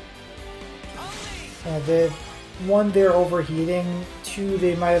 One, they're overheating, 2,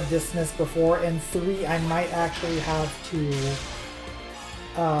 they might have dismissed before, and 3, I might actually have to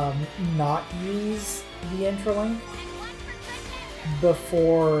not use the interlink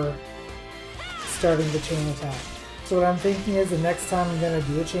before starting the chain attack. So what I'm thinking is the next time I'm going to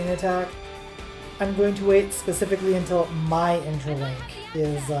do a chain attack, I'm going to wait specifically until my interlink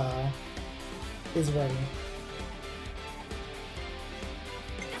is ready.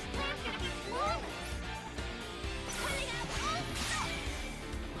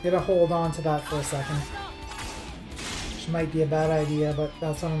 Gonna hold on to that for a second. Which might be a bad idea, but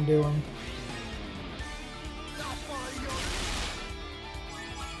that's what I'm doing.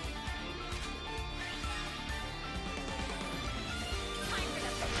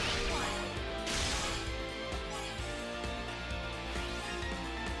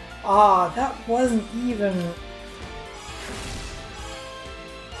 Ah, that wasn't even...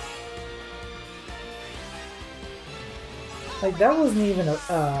 Like, that wasn't even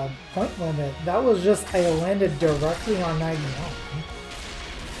a point limit. That was just I landed directly on 91.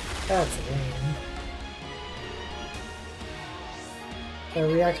 That's lame. So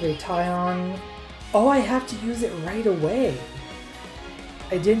reactivate Tyon. Oh, I have to use it right away.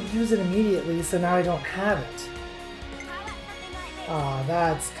 I didn't use it immediately, so now I don't have it. Ah,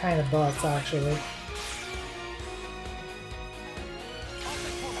 that's kind of butts, actually.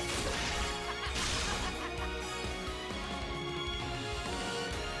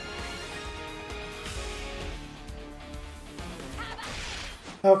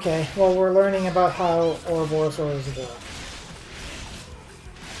 Okay, well, we're learning about how Ouroboros orders work.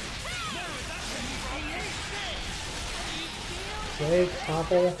 Blake,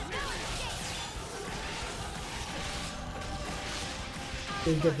 Apple.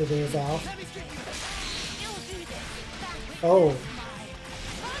 Did get the days off. Oh.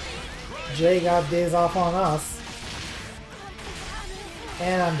 Jay got days off on us.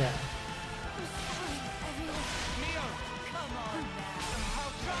 And I'm down.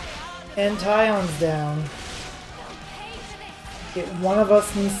 And Tyon's down. One of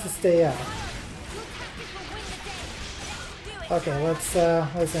us needs to stay up. Okay, let's enter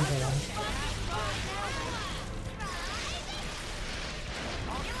them.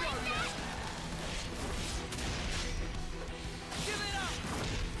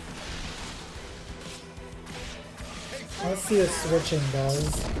 Let's see what switching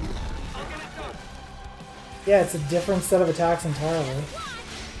does. Yeah, it's a different set of attacks entirely.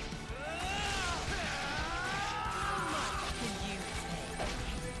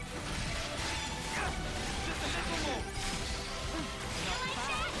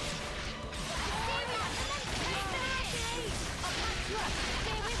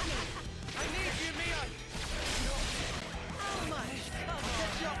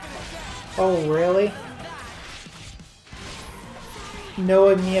 Oh, really?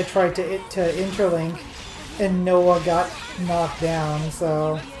 Noah and Mia tried to interlink, and Noah got knocked down,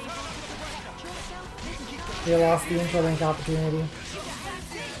 so they lost the interlink opportunity.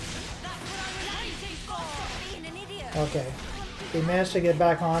 Okay. They managed to get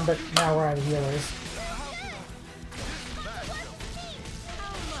back on, but now we're out of healers.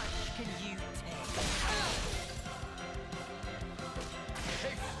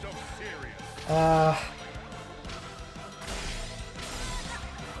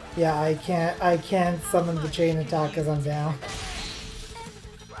 Yeah, I can't summon the chain attack because I'm down.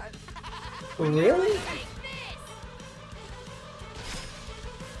 Really?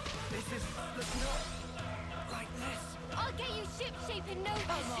 I'll get you ship-shape in no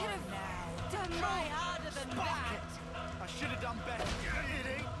time. Done more harder than that. I should have done better.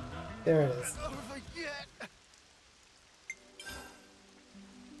 It ain't There it is. over yet.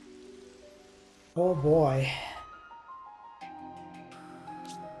 Oh boy.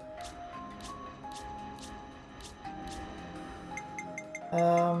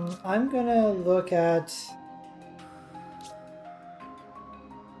 I'm gonna look at...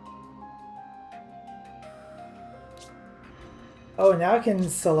 Oh, now I can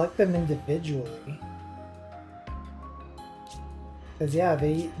select them individually. Because yeah,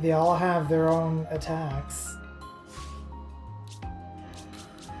 they all have their own attacks.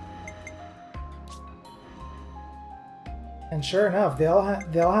 And sure enough, they all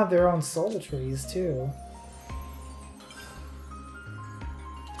have their own soul trees too.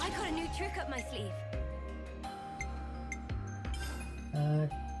 I got a new trick up my sleeve.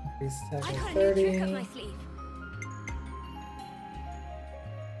 Increase attack I by got a new 30. trick up my sleeve.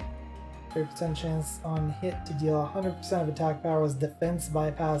 30% chance on hit to deal 100% of attack power with defense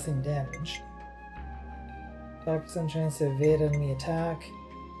bypassing damage. 5% chance to evade enemy attack.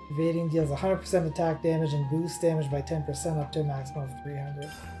 Evading deals 100% attack damage and boosts damage by 10% up to a maximum of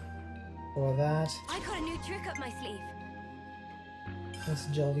 300. For that. I got a new trick up my sleeve. Increase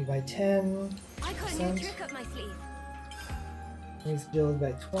agility by 10%. I got a new trick up my sleeve. Increase agility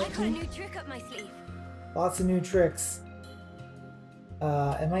by 20. I got a new trick up my sleeve. Lots of new tricks.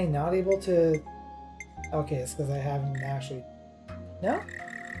 Am I not able to... Okay, it's because I haven't actually... No?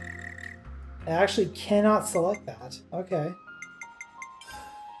 I actually cannot select that. Okay.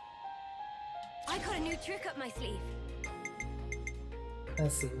 I got a new trick up my sleeve.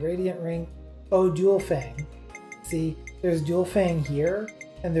 Let's see. Radiant Ring. Oh, Dual Fang. See, there's Dual Fang here,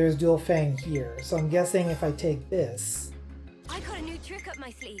 and there's Dual Fang here. So I'm guessing if I take this... I got a new trick up my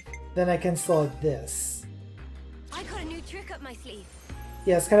sleeve. Then I can select this. I got a new trick up my sleeve.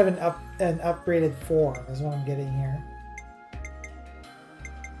 Yeah, it's kind of an upgraded form is what I'm getting here.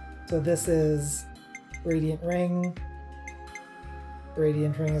 So this is Radiant Ring.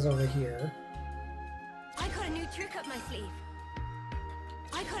 Radiant Ring is over here. I got a new trick up my sleeve.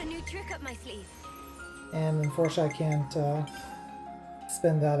 I got a new trick up my sleeve. And unfortunately I can't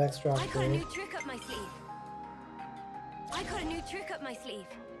spend that extra I got a upgrade. new trick up my sleeve. I got a new trick up my sleeve.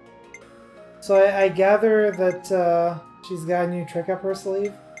 So I gather that she's got a new trick up her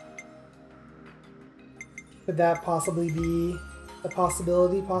sleeve. Could that possibly be a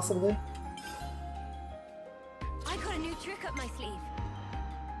possibility, possibly? I got a new trick up my sleeve.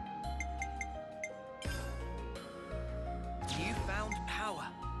 You found power.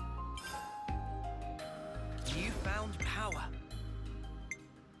 You found power.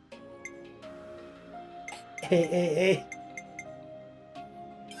 Hey.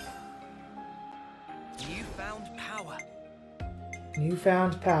 You found power.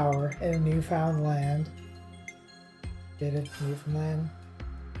 Newfound power in a newfound land. Get it? Newfoundland?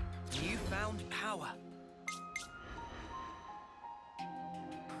 You found power.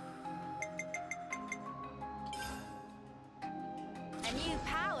 A new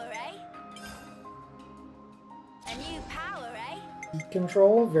power, eh? A new power, eh? Heat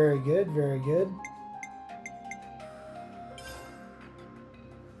control, very good, very good.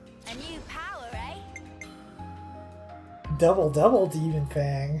 A new power, eh? Double Demon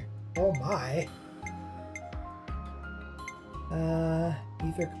Fang. Oh my.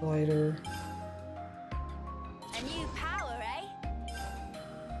 Ether Collider. A new power, eh?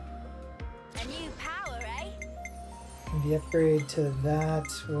 A new power, eh? And the upgrade to that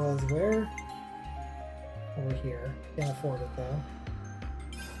was where? Over here. Can't afford it though.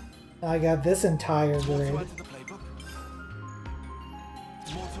 I got this entire More grade. to add to the playbook.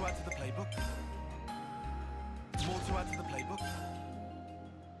 More to add to the playbook. More to add to the playbook.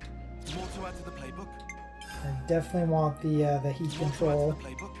 More to add to the playbook. I definitely want the heat control. More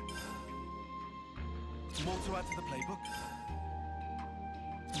to add to the playbook.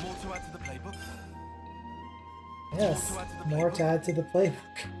 More to add to the playbook. Yes, more to add to the playbook.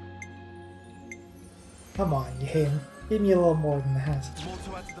 Come on, game. Give me a little more than that. More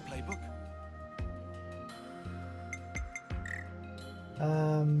to add to the playbook.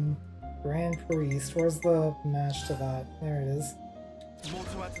 Grand Priest. Where's the match to that? There it is. More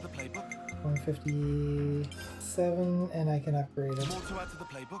to add to the playbook. 157, and I can upgrade it. More to add to the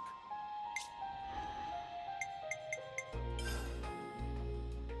playbook.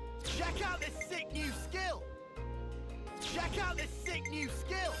 Check out this sick new skill! Check out this sick new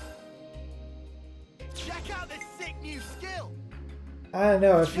skill! Check out this sick new skill! I don't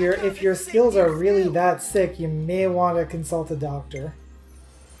know, if your skills are really that sick, you may want to consult a doctor.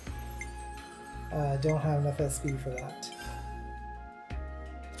 Don't have enough SP for that.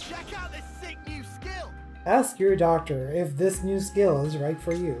 Check out this sick new skill! Ask your doctor if this new skill is right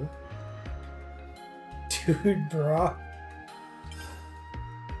for you. Dude, bro.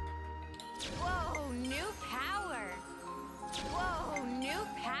 Whoa, new power. Whoa, new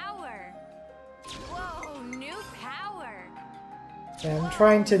power. Whoa, new power. Yeah, I'm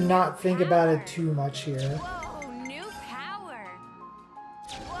trying to not think about it too much here. Whoa, new power.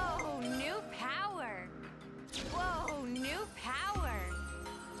 Whoa, new power. Whoa, new power.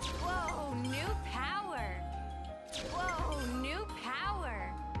 Whoa, new power. Whoa, new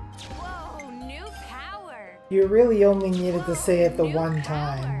power. Whoa, new power. You really only needed to say it the one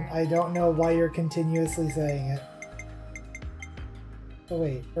time. I don't know why you're continuously saying it. Oh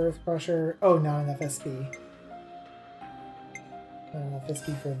wait, Earth Crusher. Oh, not enough SP. Not enough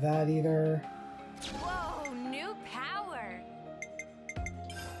SP for that either. Whoa, new power.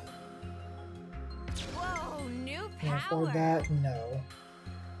 Whoa, new Can I power. afford that? No.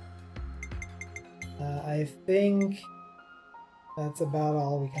 I think that's about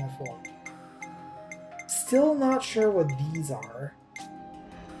all we can afford. Still not sure what these are.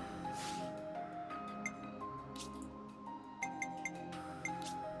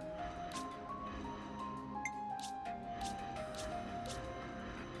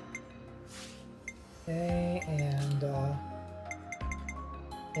 Okay, and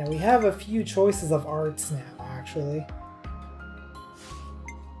yeah, we have a few choices of arts now, actually.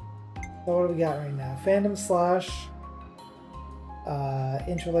 So what do we got right now? Phantom Slash,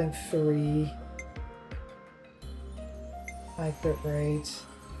 Interlink 3, high crit rate,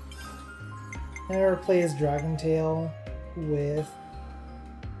 and I replace Dragon Tail with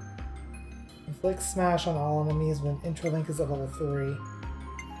Inflict Smash on all enemies when Interlink is at level 3.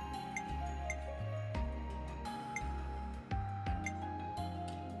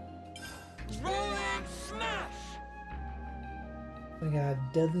 We got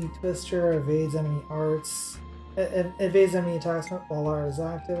Deadly Twister, evades enemy arts, evades enemy attacks while art is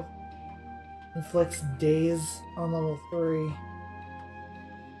active, inflicts daze on level 3,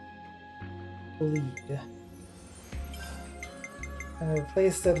 bleed. And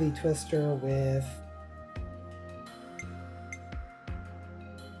replace Deadly Twister with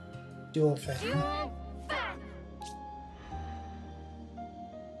Dual Fang.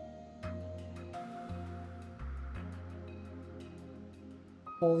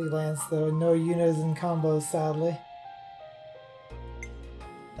 Holy Lance though, no units and combos sadly.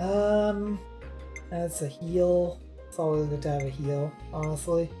 That's a heal. It's always good to have a heal,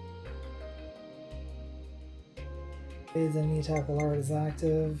 honestly. Phase enemy attack while art is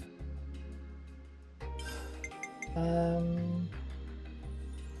active. No,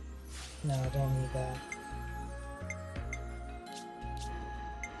 I don't need that.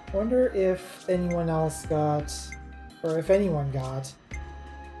 Wonder if anyone else got, or if anyone got.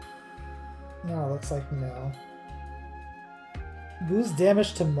 No, it looks like no. Boost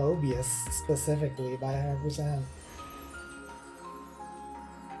damage to Mobius specifically by 100%.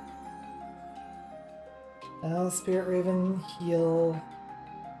 Spirit Raven heal.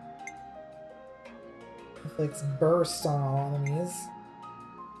 Inflicts burst on all enemies.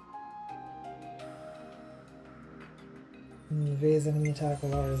 Evades enemy attack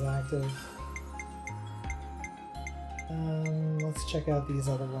while art is active. Let's check out these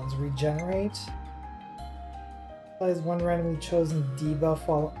other ones. Regenerate. Applies one randomly chosen debuff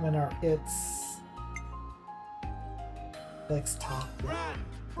when art hits. Flicks top.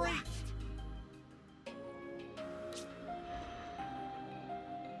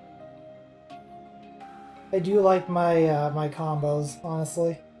 I do like my my combos,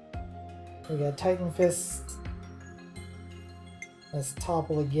 honestly. We got Titan Fist. Let's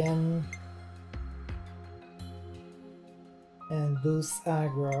topple again. And boost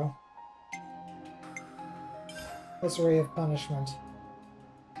aggro. What's Ray of Punishment?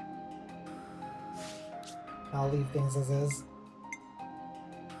 I'll leave things as is.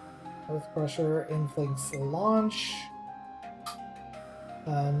 Earth Crusher inflicts launch.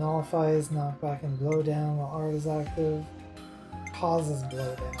 Nullifies knockback and blowdown while art is active. Causes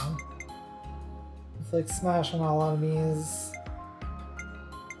blowdown. Inflicts smash on all enemies.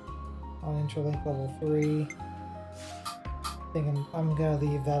 On interlink level 3. I think I'm gonna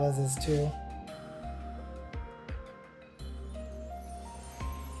leave that as is too.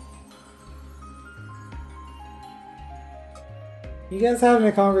 You guys having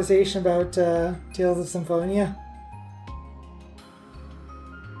a conversation about Tales of Symphonia?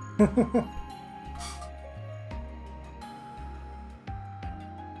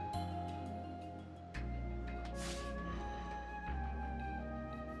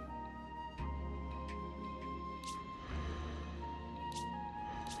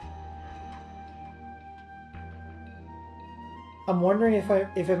 I'm wondering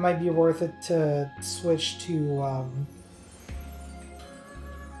if it might be worth it to switch to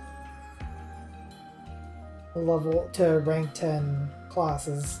rank 10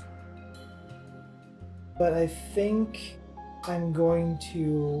 classes. But I think I'm going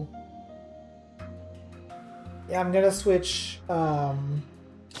to... Yeah, I'm gonna switch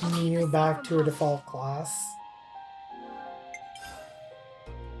Mew back to her default class.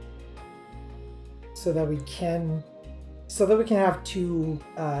 So that we can have two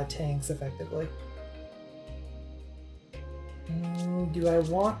tanks effectively. Do I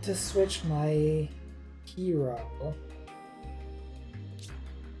want to switch my hero?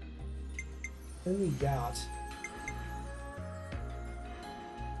 What do we got?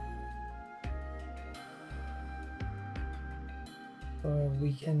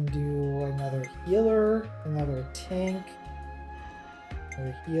 We can do another healer, another tank,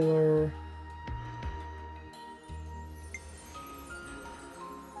 another healer.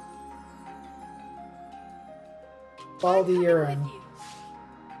 Follow the urine.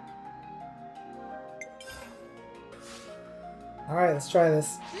 Alright, let's try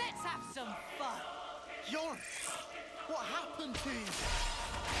this. Let's have some fun. Yours. What happened to you?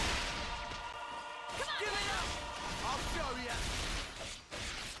 Come on. Give it up. I'll show you.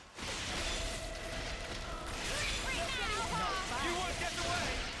 You won't get away.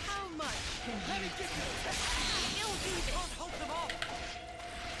 How much can you take? You'll do this. Can't hold them off.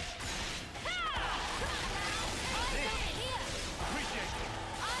 Appreciate it.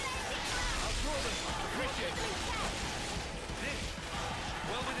 I'll draw them. Appreciate it.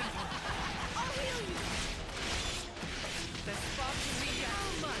 Well within time. I'll heal you. They're sparking me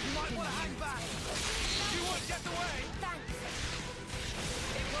out. You might want to hang back. You won't get away. Thanks.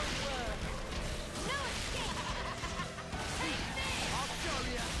 It won't work. No escape. I'll show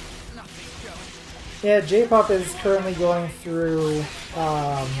you. Nothing showing. Yeah, J-Pop is currently going through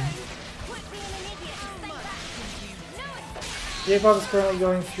J-Pop is currently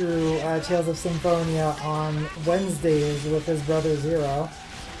going through Tales of Symphonia on Wednesdays with his brother Zero.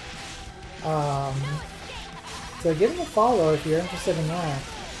 So give him a follow if you're interested in that.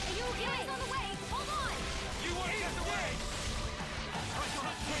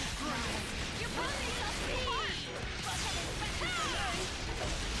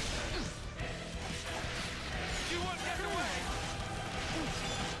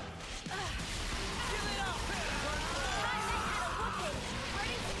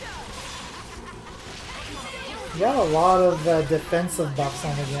 You got a lot of defensive buffs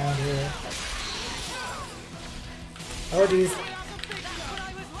on the ground here. Oh geez.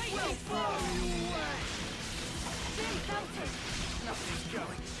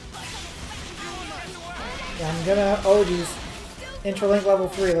 Yeah, I'm gonna... Oh geez. Interlink level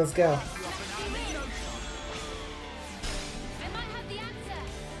 3, let's go.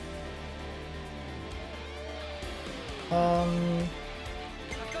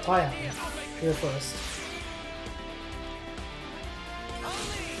 Ion, you're first.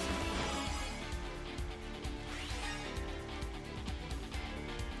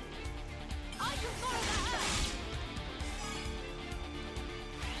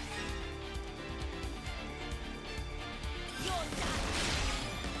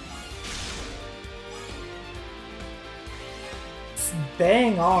 It's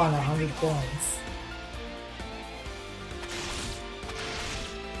bang on 100 points.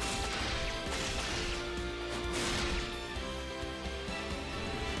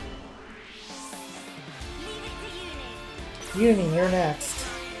 Uni, you're next.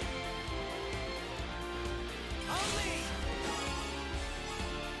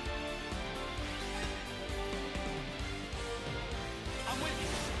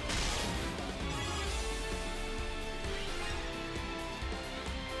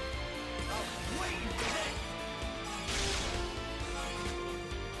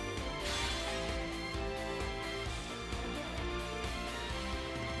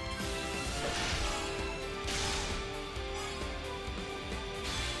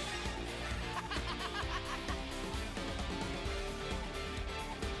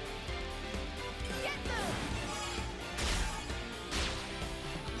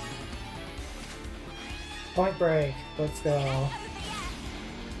 Point break. Let's go.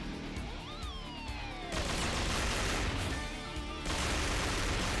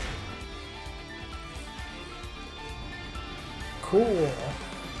 Cool.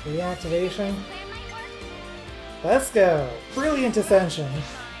 Reactivation. Let's go. Brilliant Ascension.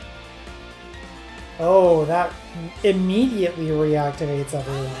 Oh, that immediately reactivates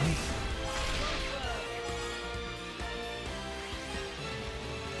everyone.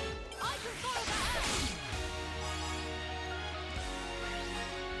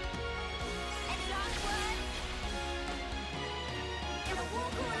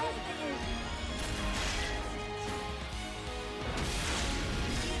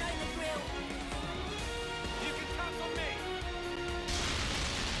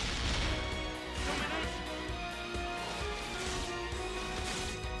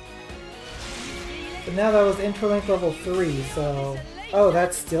 But now that was Interlink level 3, so... Oh,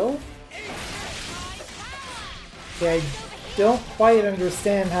 that's still? Yeah, I don't quite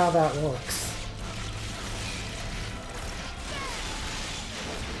understand how that works.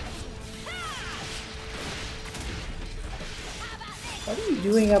 What are you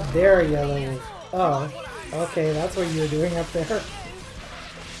doing up there, Yellow? Oh, okay, that's what you're doing up there.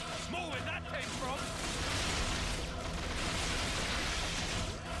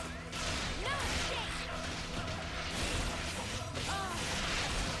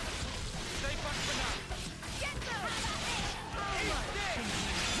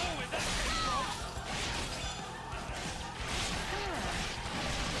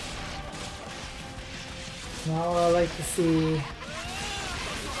 Now I like to see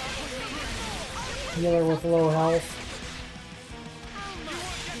healer with low health.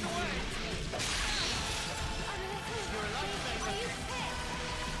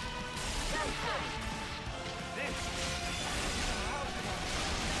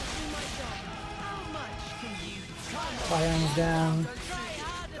 Ion's down.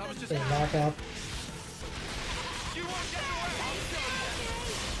 Stay back up.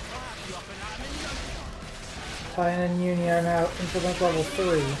 Ion and Uni are now Interlink level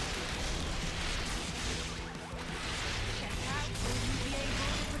 3.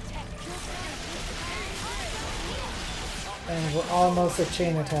 And we're almost at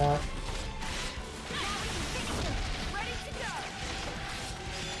chain attack.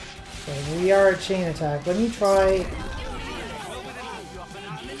 So we are at chain attack. Let me try...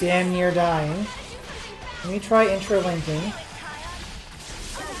 Damn near dying. Let me try interlinking.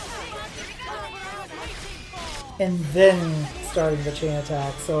 and then starting the chain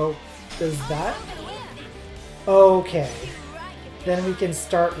attack. So does that? Okay. Then we can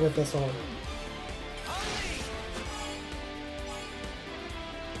start with this order.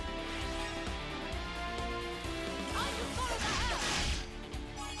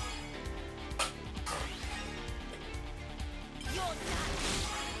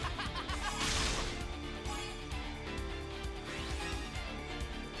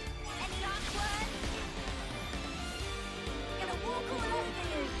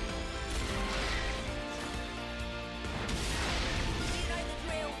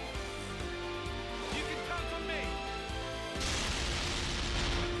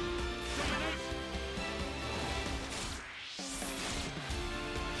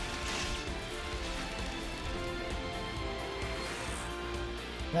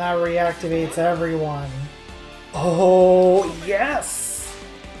 That reactivates everyone. Oh, yes!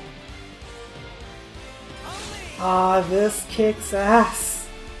 Ah, this kicks ass.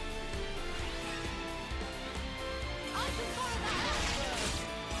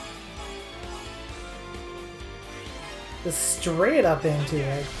 Just straight up into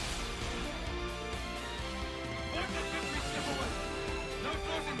it.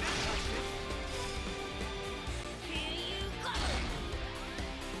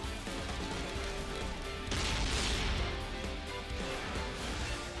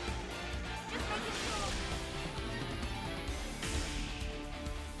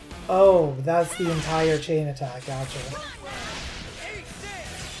 Oh, that's the entire chain attack, gotcha.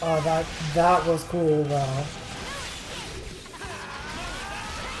 Oh, that was cool though.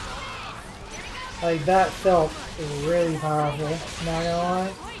 Like, that felt really powerful, not gonna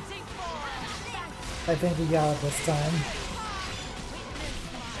lie. I think we got it this time.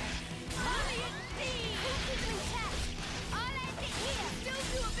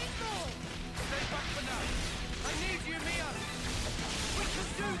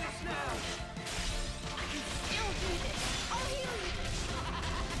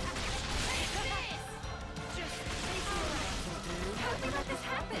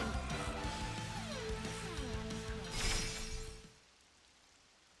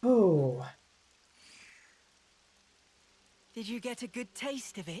 Oh. Did you get a good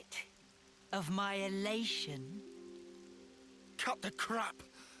taste of it? Of my elation? Cut the crap!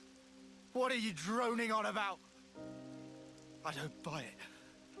 What are you droning on about? I don't buy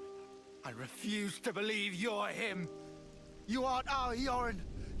it. I refuse to believe you're him. You aren't our Yorin.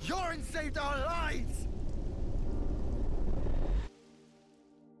 Yorin saved our lives!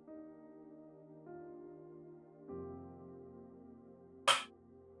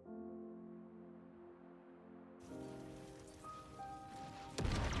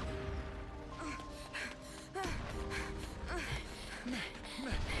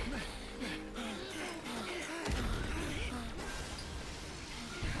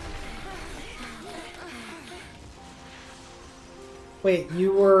 Wait,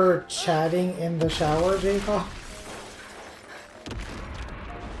 you were chatting in the shower, Jacob?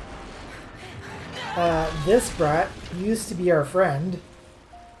 This brat used to be our friend.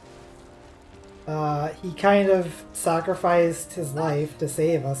 He kind of sacrificed his life to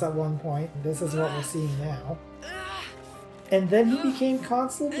save us at one point, and this is what we're seeing now. And then he became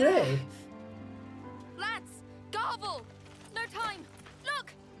Consul J. Lads, garble! No time!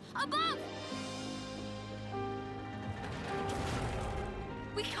 Look! Above!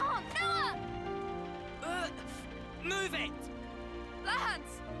 We can't! Noah! Move it!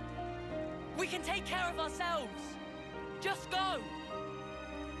 Lads! We can take care of ourselves! Just go!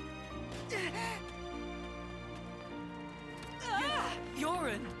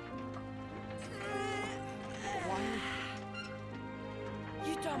 Yorin!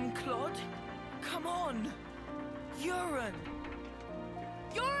 You dumb clod! Come on! Yorin!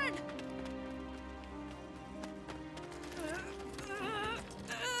 Yorin!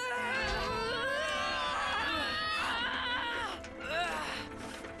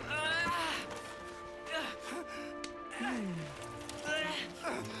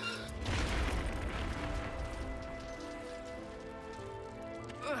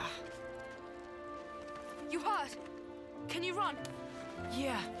 You hurt? Can you run?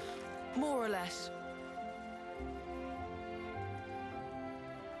 Yeah, more or less.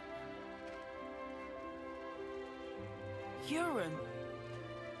 Yorin?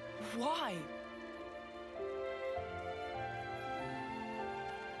 Why?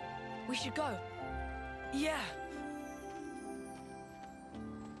 We should go. Yeah.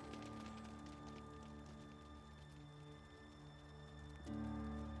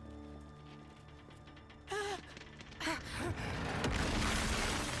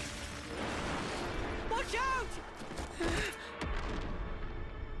 Watch out!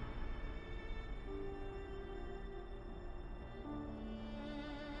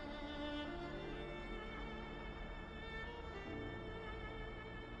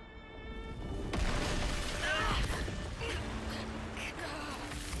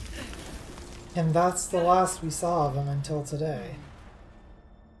 And that's the last we saw of him until today.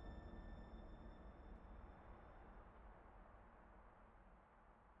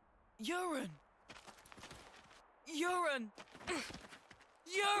 Urine! Urine!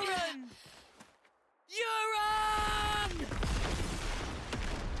 Urine! Urine!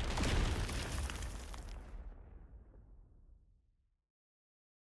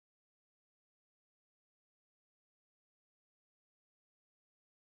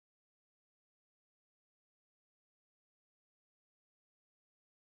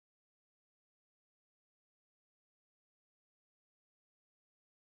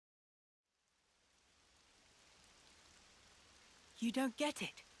 You don't get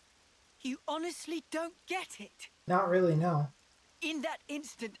it. You honestly don't get it. Not really, no. In that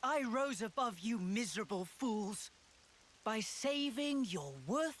instant, I rose above you miserable fools by saving your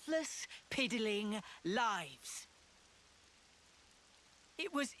worthless, piddling lives.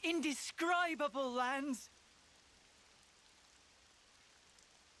 It was indescribable, Lance.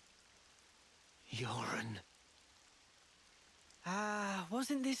 Urine. Ah,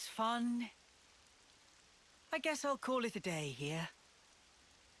 wasn't this fun? I guess I'll call it a day here.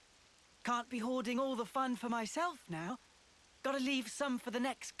 Can't be hoarding all the fun for myself now. Gotta leave some for the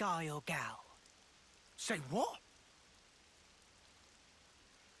next guy or gal. Say what?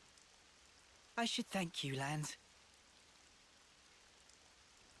 I should thank you, Lance.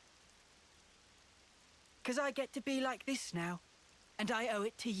 'Cause I get to be like this now, and I owe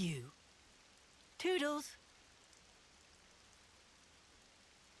it to you. Toodles!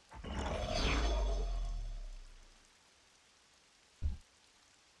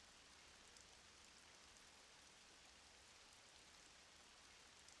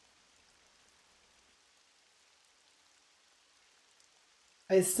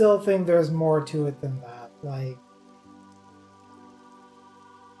 I still think there's more to it than that. Like,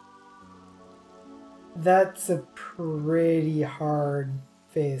 that's a pretty hard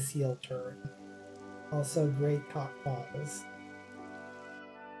face heel turn. Also, great cock balls.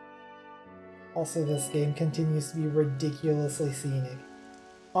 Also, this game continues to be ridiculously scenic.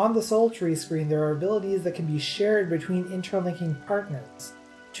 On the Soul Tree screen, there are abilities that can be shared between interlinking partners.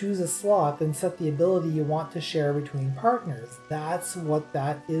 Choose a slot, then set the ability you want to share between partners. That's what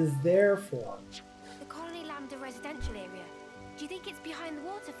that is there for. The Colony Lambda residential area. Do you think it's behind the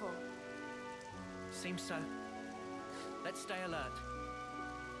waterfall? Seems so. Let's stay alert.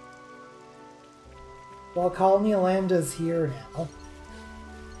 While Colony Lambda's here now,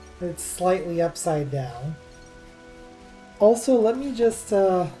 it's slightly upside down. Also, let me just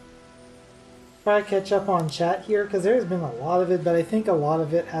try to catch up on chat here, because there's been a lot of it, but I think a lot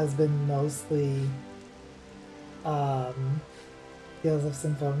of it has been mostly Tales of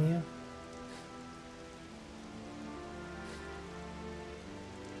Symphonia.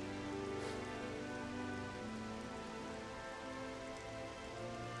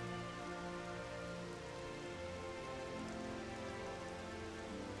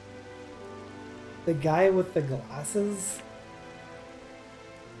 The guy with the glasses.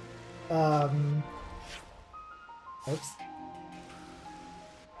 Oops.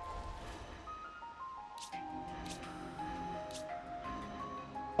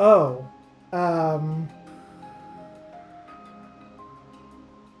 Oh,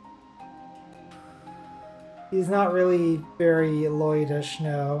 he's not really very Lloydish,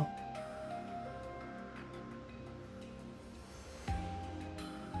 no.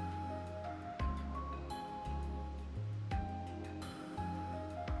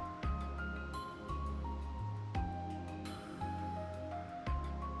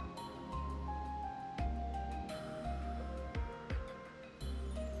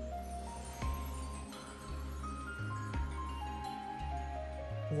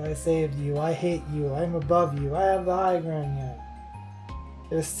 I saved you, I hate you, I'm above you, I have the high ground yet.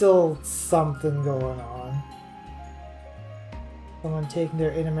 There's still something going on. Someone taking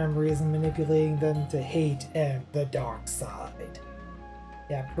their inner memories and manipulating them to hate and the dark side.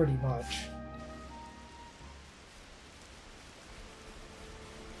 Yeah, pretty much.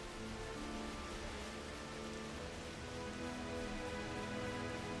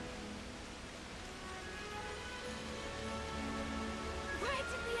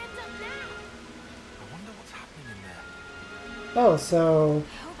 Oh, so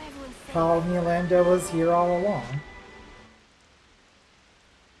Colony Lambda was here all along.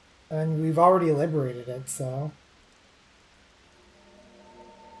 And we've already liberated it, so...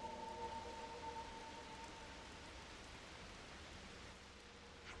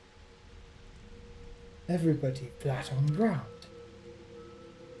 Everybody flat on the ground.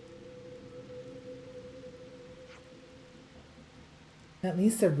 At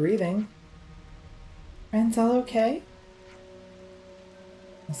least they're breathing. Friends all okay?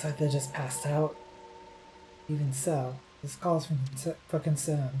 Looks like they just passed out. Even so, this calls for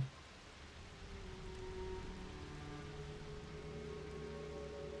concern.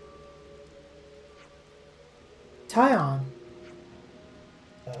 Tyon.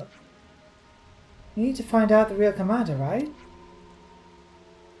 You need to find out the real commander, right?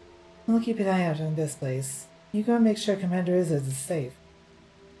 We'll keep an eye out on this place. You go and make sure Commander Izzard is safe.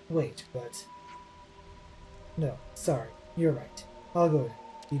 Wait, what? No, sorry. You're right. I'll go then.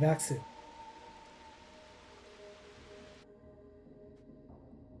 Be back soon.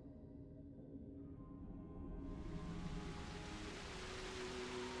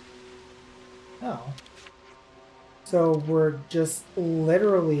 Oh. So we're just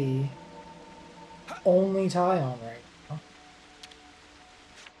literally only Tyon right now.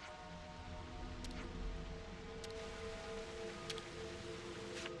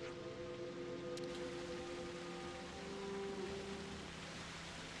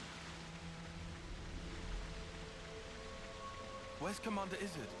 Where's Commander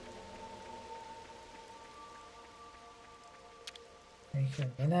Izzard? Make a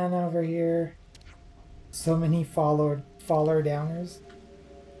banana over here. So many faller downers.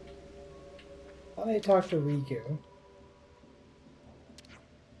 Thought I talked to Riku.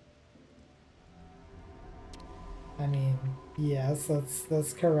 I mean, yes,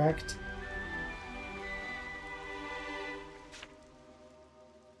 that's correct.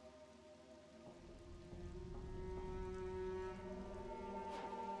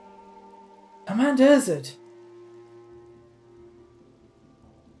 Amanda Izzard!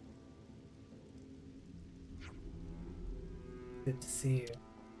 Good to see you.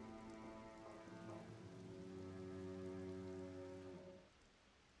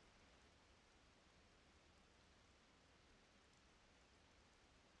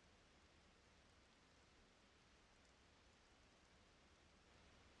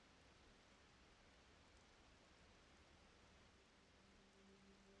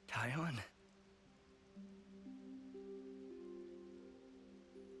 Tyon?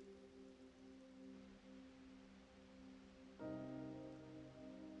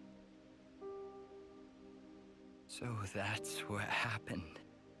 So that's what happened.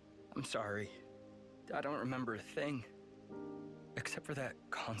 I'm sorry. I don't remember a thing. Except for that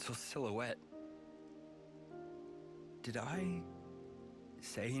console silhouette. Did I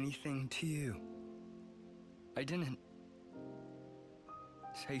say anything to you? I didn't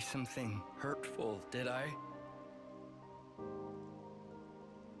say something hurtful, did I?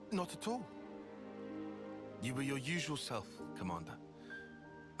 Not at all. You were your usual self, Commander.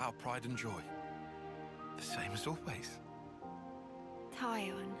 Our pride and joy. The same as always.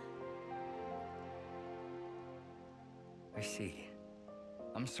 Tyon. I see.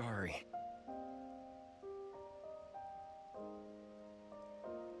 I'm sorry.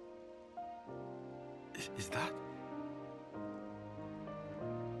 Is that?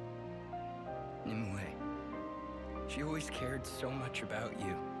 Nimue. She always cared so much about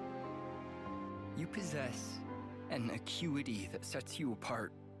you. You possess an acuity that sets you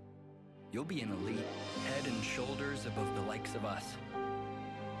apart. You'll be an elite, head and shoulders above the likes of us.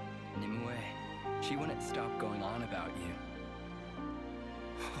 Nimue, she wouldn't stop going on about you.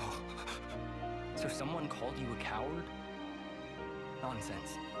 So someone called you a coward?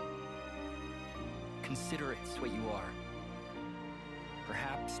 Nonsense. Consider it's what you are.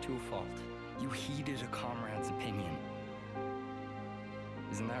 Perhaps to a fault. You heeded a comrade's opinion.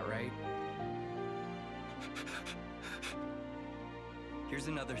 Isn't that right? Here's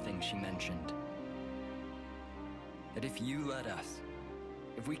another thing she mentioned. That if you let us,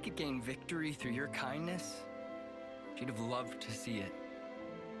 if we could gain victory through your kindness, she'd have loved to see it.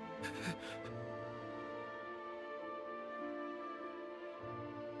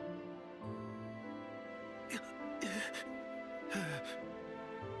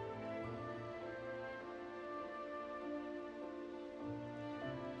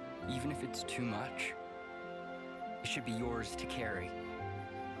 Even if it's too much, it should be yours to carry.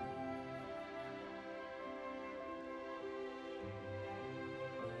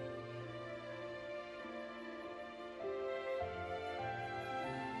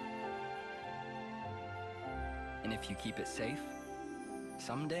 And if you keep it safe,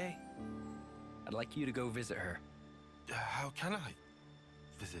 someday, I'd like you to go visit her. How can I?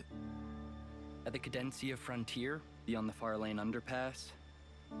 visit? At the Cadencia frontier, beyond the Far Lane underpass,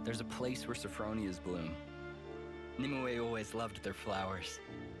 there's a place where Sophronias bloom. Nimue always loved their flowers.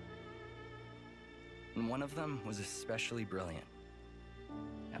 And one of them was especially brilliant.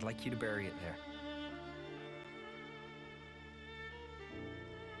 I'd like you to bury it there.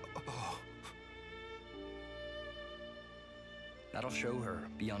 Oh. That'll show her,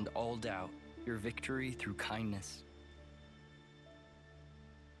 beyond all doubt, your victory through kindness.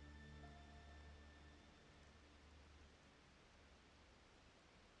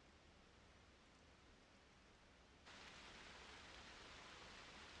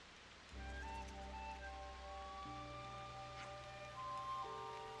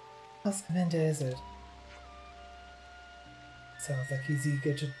 Let's come into Izzard. Sounds like he's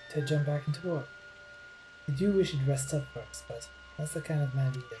eager to jump back into work. I do wish he'd rest up first, but that's the kind of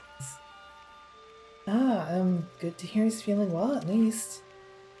man he is. Good to hear he's feeling well at least.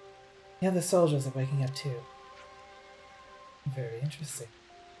 The other soldiers are waking up too. Very interesting.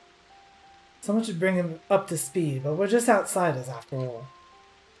 Someone should bring him up to speed, but we're just outsiders after all.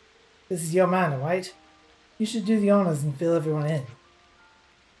 This is your manor, right? You should do the honors and fill everyone in.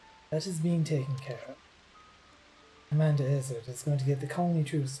 That is being taken care of. Commander Izzard is going to get the colony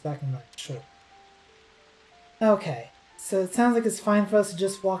troops back in line, sure. Okay, so it sounds like it's fine for us to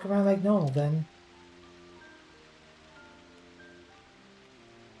just walk around like normal then.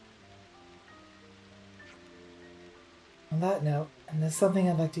 On that note, and there's something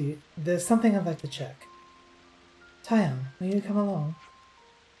I'd like to check. Tyon, will you come along?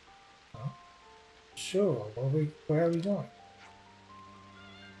 Oh, sure. Where are we going?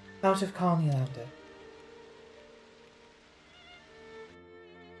 Out of Colony Lambda.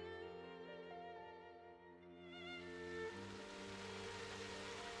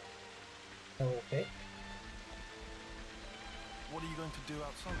 Okay. What are you going to do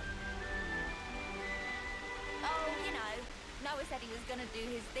outside? Oh, you know, Noah said he was gonna do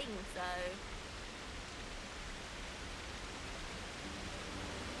his thing, so...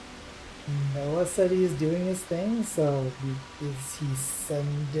 Noah said he's doing his thing, so is he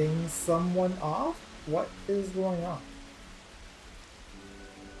sending someone off? What is going on?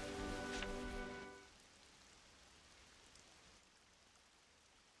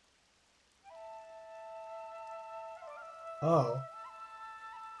 Oh.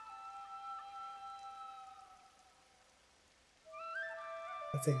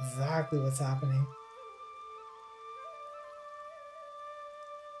 That's exactly what's happening.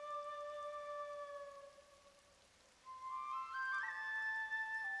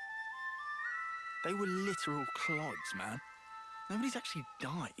 They were literal clods, man. Nobody's actually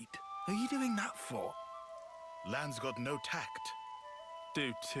died. Who are you doing that for? Land's got no tact.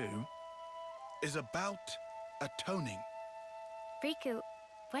 Do too. Is about atoning. Riku,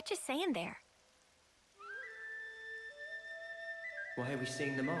 what you saying there? Why are we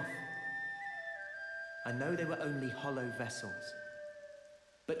seeing them off? I know they were only hollow vessels,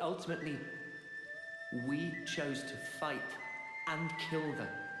 but ultimately, we chose to fight and kill them.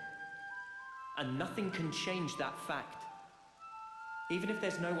 And nothing can change that fact. Even if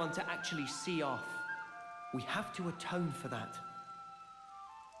there's no one to actually see off, we have to atone for that.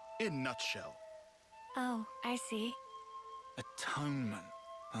 In nutshell. Oh, I see. Atonement,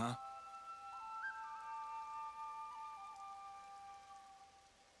 huh?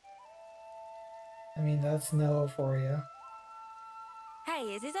 I mean, that's Noah for you.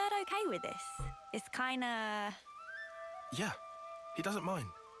 Hey, is Izzard okay with this? It's kinda... Yeah, he doesn't mind.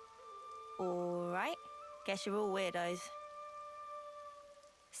 Alright. Guess you're all weirdos.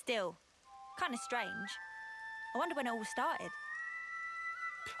 Still, kinda strange. I wonder when it all started.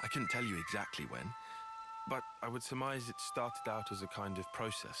 I couldn't tell you exactly when, but I would surmise it started out as a kind of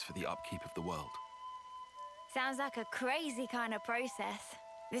process for the upkeep of the world. Sounds like a crazy kind of process.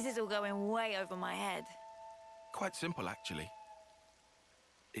 This is all going way over my head. Quite simple, actually.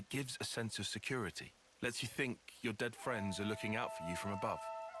 It gives a sense of security. Lets you think your dead friends are looking out for you from above.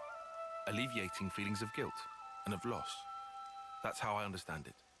 Alleviating feelings of guilt and of loss. That's how I understand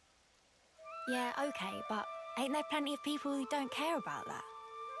it. Yeah, okay, but ain't there plenty of people who don't care about that?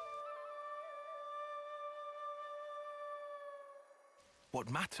 What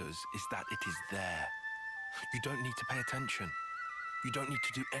matters is that it is there. You don't need to pay attention. You don't need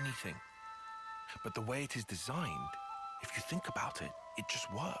to do anything. But the way it is designed, if you think about it, it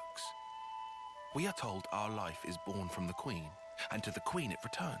just works. We are told our life is born from the Queen, and to the Queen it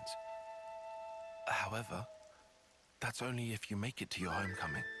returns. However, that's only if you make it to your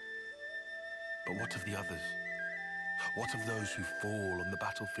homecoming. But what of the others? What of those who fall on the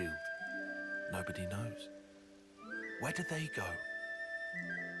battlefield? Nobody knows. Where do they go?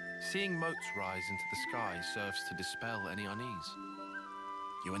 Seeing motes rise into the sky serves to dispel any unease.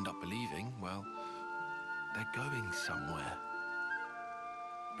 You end up believing, well, they're going somewhere.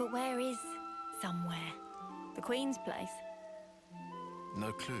 But where is somewhere? The Queen's place?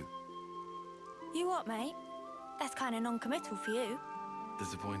 No clue. You what, mate? That's kind of non-committal for you.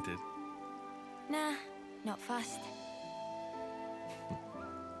 Disappointed? Nah, not fussed.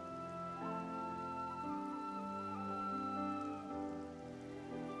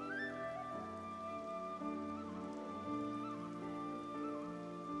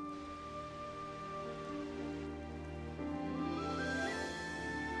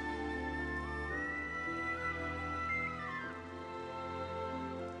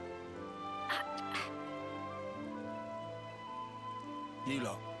 You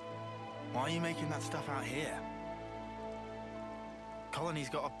lot, why are you making that stuff out here? Colony's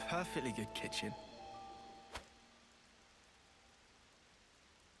got a perfectly good kitchen.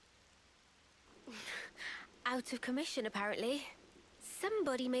 Out of commission, apparently.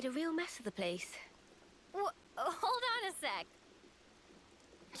 Somebody made a real mess of the place. Hold on a sec.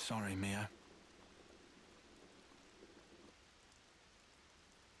 Sorry, Mia.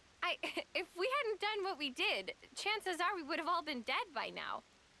 If we hadn't done what we did, chances are we would have all been dead by now.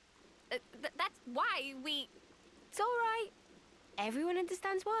 That's why we... It's all right. Everyone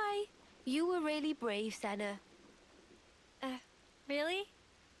understands why. You were really brave, Senna. Really?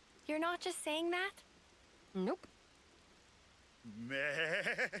 You're not just saying that? Nope.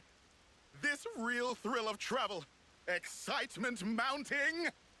 Meh. This real thrill of travel. Excitement mounting.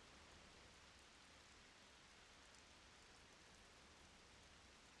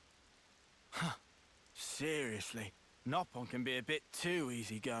 Seriously, Noppon can be a bit too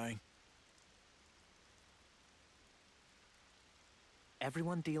easygoing.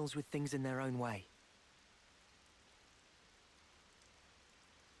 Everyone deals with things in their own way.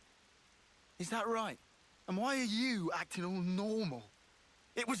 Is that right? And why are you acting all normal?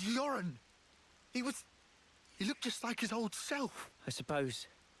 It was Yoren. He looked just like his old self. I suppose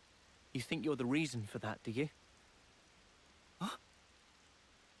you think you're the reason for that, do you? Huh?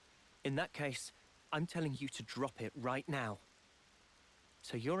 In that case, I'm telling you to drop it right now.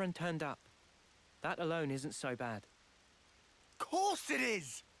 So Yoren turned up. That alone isn't so bad. Of course it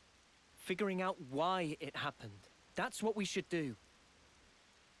is! Figuring out why it happened. That's what we should do.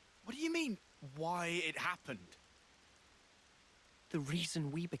 What do you mean, why it happened? The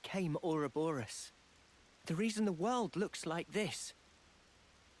reason we became Ouroboros. The reason the world looks like this.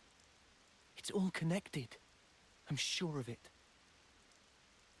 It's all connected. I'm sure of it.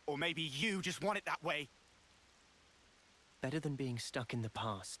 Or maybe you just want it that way. Better than being stuck in the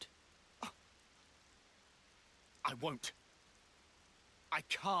past. I won't. I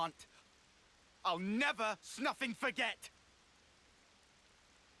can't. I'll never snuffing forget.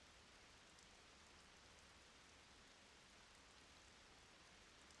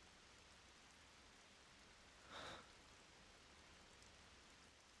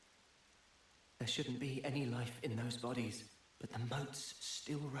 There shouldn't be any life in those bodies, but the motes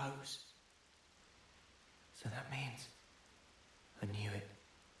still rose. So that means I knew it.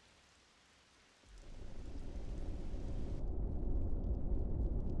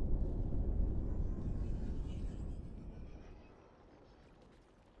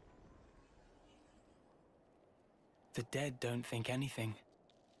 The dead don't think anything.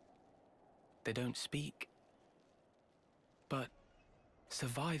 They don't speak. But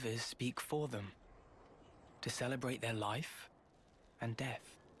survivors speak for them, to celebrate their life and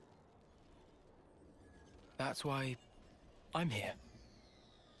death. That's why I'm here.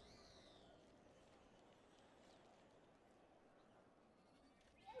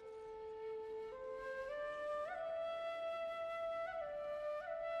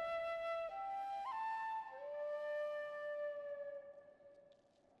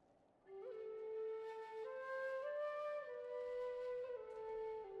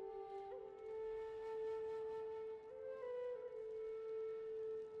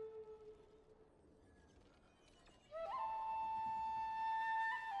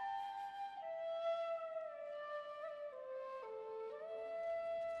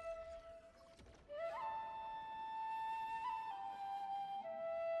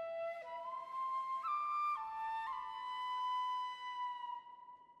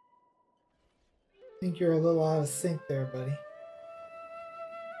 I think you're a little out of sync there, buddy.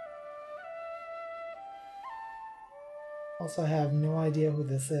 Also, I have no idea who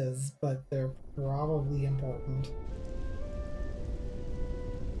this is, but they're probably important.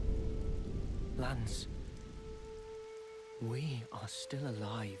 Lance, we are still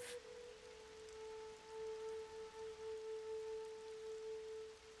alive.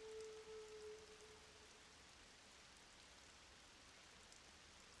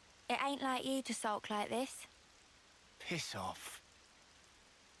 It ain't like you to sulk like this. Piss off.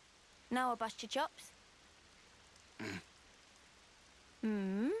 Now I bust your chops?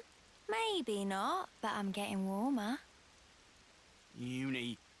 Maybe not, but I'm getting warmer.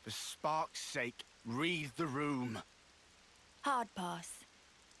 Uni, for spark's sake, read the room. Hard pass.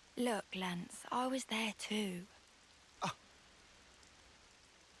 Look, Lance, I was there too.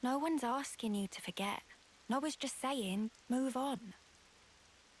 No one's asking you to forget. I was just saying, move on.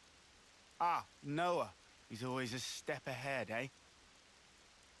 Ah, Noah. He's always a step ahead, eh?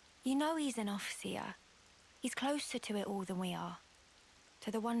 You know he's an officer. He's closer to it all than we are. To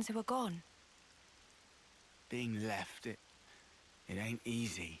the ones who are gone. Being left, it ain't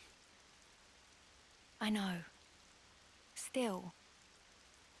easy. I know. Still,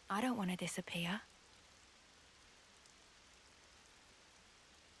 I don't want to disappear.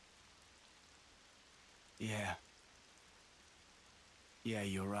 Yeah. Yeah,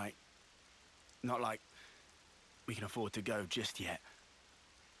 you're right. Not like we can afford to go just yet.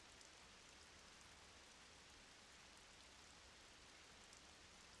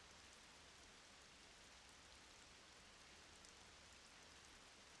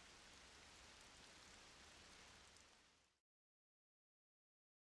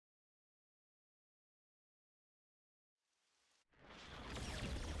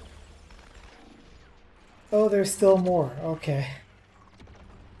 Oh, there's still more. Okay.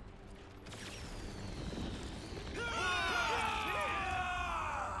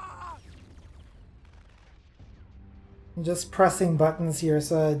 I'm just pressing buttons here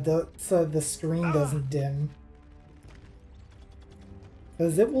so the screen doesn't dim.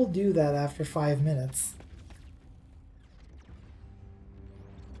 Because it will do that after 5 minutes.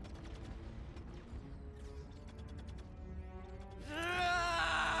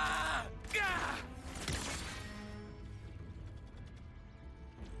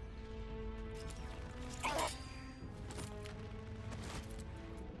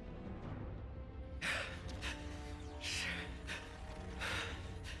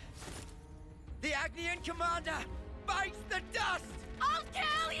 The Agnian commander bites the dust! I'll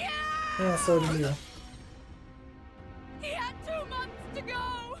kill you! Yeah, so do you. He had 2 months to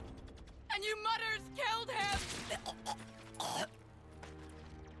go! And you mutters killed him!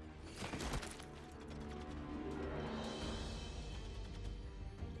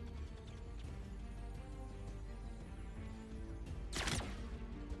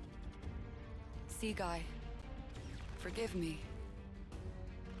 Sea Guy, forgive me.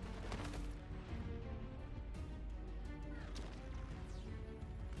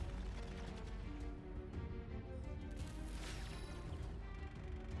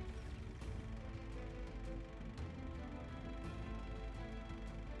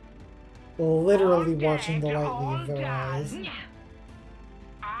 Literally watching the light leave their eyes.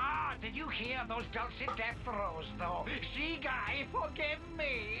 Ah, did you hear those dulcet death throes, though? Sea Guy, forgive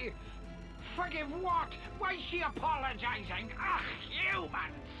me. Forgive what? Why is she apologizing? Ugh,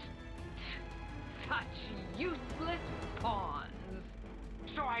 humans! Such useless pawns.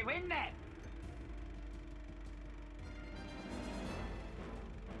 So I win then.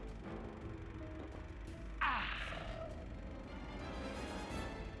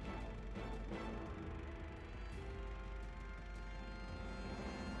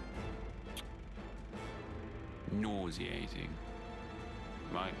 Nauseating.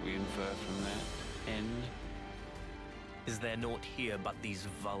 Might we infer from that, N? Is there naught here but these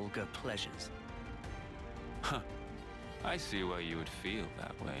vulgar pleasures? Huh. I see why you would feel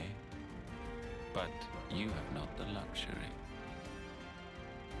that way. But you have not the luxury.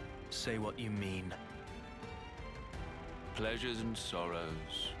 Say what you mean. Pleasures and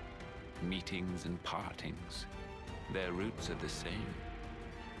sorrows, meetings and partings, their roots are the same.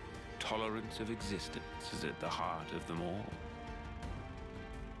 Tolerance of existence is at the heart of them all.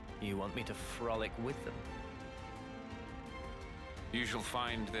 You want me to frolic with them? You shall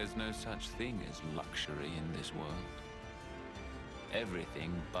find there's no such thing as luxury in this world.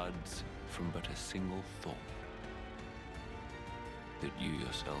 Everything buds from but a single thought. That you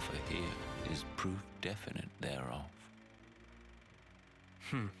yourself are here is proof definite thereof.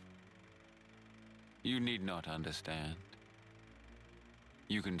 You need not understand.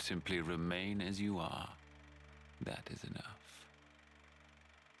 You can simply remain as you are. That is enough.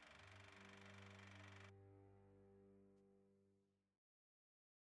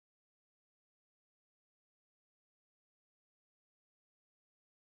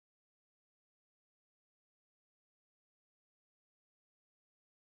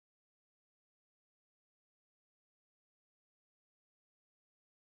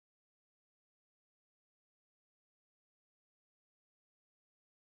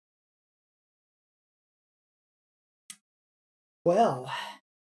 Well,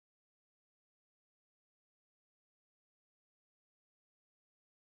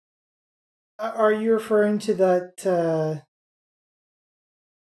 are you referring to that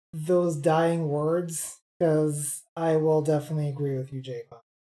those dying words? Because I will definitely agree with you, Jacob.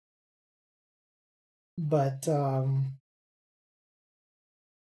 But a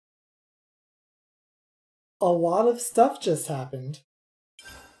lot of stuff just happened.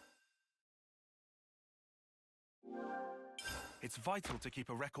 It's vital to keep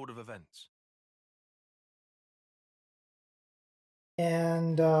a record of events.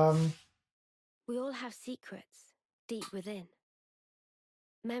 And we all have secrets deep within.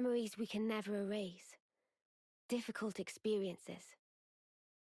 Memories we can never erase. Difficult experiences.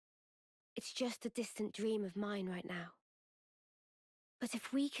 It's just a distant dream of mine right now. But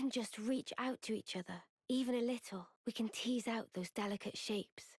if we can just reach out to each other, even a little, we can tease out those delicate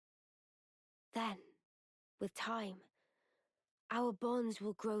shapes. Then, with time, our bonds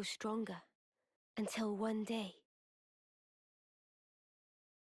will grow stronger, until one day.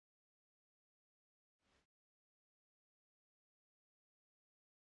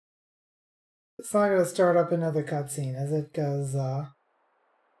 It's not going to start up another cutscene, as it goes, oh,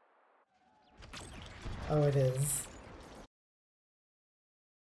 it is.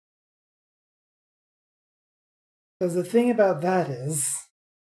 Because the thing about that is...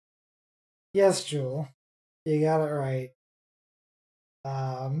 Yes, Jewel. You got it right.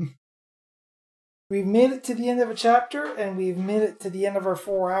 We've made it to the end of a chapter, and we've made it to the end of our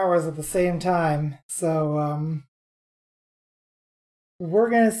 4 hours at the same time. So, we're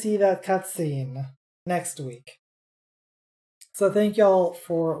going to see that cutscene next week. So thank y'all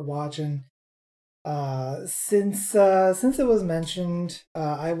for watching. Since it was mentioned,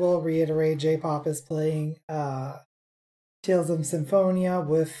 I will reiterate, J-Pop is playing Tales of Symphonia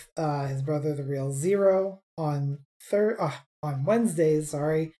with his brother, the Real Zero, on Wednesdays.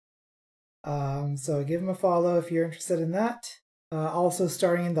 Sorry. So give him a follow if you're interested in that. Also,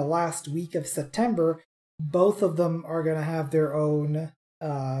 starting in the last week of September, both of them are going to have their own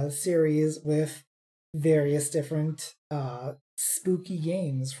series with various different spooky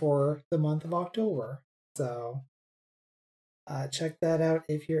games for the month of October. So check that out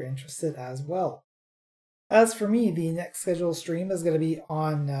if you're interested as well. As for me, the next scheduled stream is going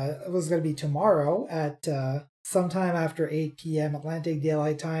to be tomorrow at sometime after 8 p.m. Atlantic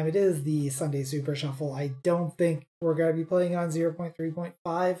Daylight Time. It is the Sunday Super Shuffle. I don't think we're going to be playing on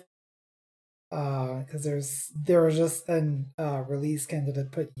 0.3.5 because there was just an release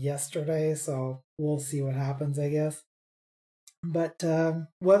candidate put yesterday, so we'll see what happens, I guess. But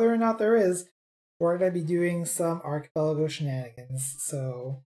whether or not there is, we're going to be doing some Archipelago shenanigans,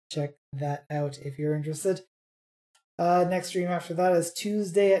 so check that out if you're interested. Next stream after that is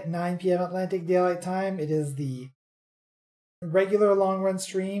Tuesday at 9 p.m. Atlantic Daylight Time. It is the regular long run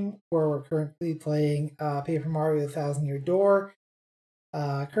stream where we're currently playing Paper Mario: The Thousand Year Door.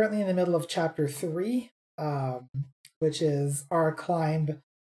 Currently in the middle of Chapter 3, which is our climb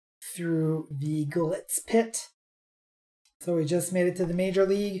through the Glitz Pit. So we just made it to the Major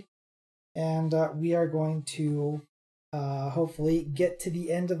League, and we are going to hopefully get to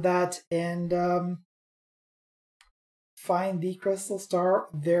the end of that and find the crystal star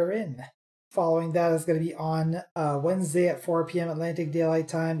therein. Following that is going to be on Wednesday at 4 p.m. Atlantic Daylight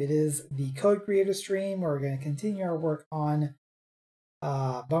Time. It is the Code Creator stream where we're going to continue our work on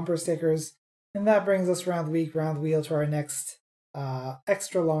bumper stickers. And that brings us around the week, round the wheel to our next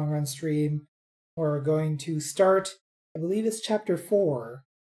extra long run stream where we're going to start, I believe it's Chapter 4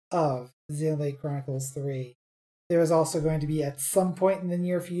 of Xenoblade Chronicles 3. There is also going to be at some point in the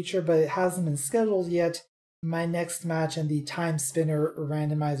near future, but it hasn't been scheduled yet, my next match in the Time Spinner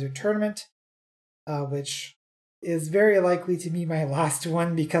Randomizer Tournament, which is very likely to be my last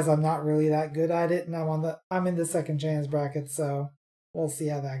one because I'm not really that good at it, and I'm in the second chance bracket, so we'll see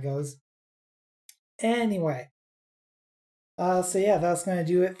how that goes. Anyway, so yeah, that's gonna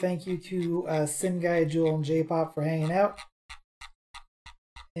do it. Thank you to SimGuy, Jewel, and J-Pop for hanging out,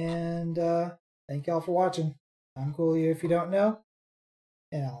 and thank y'all for watching. I'm Coolio if you don't know,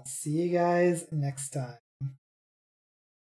 and I'll see you guys next time.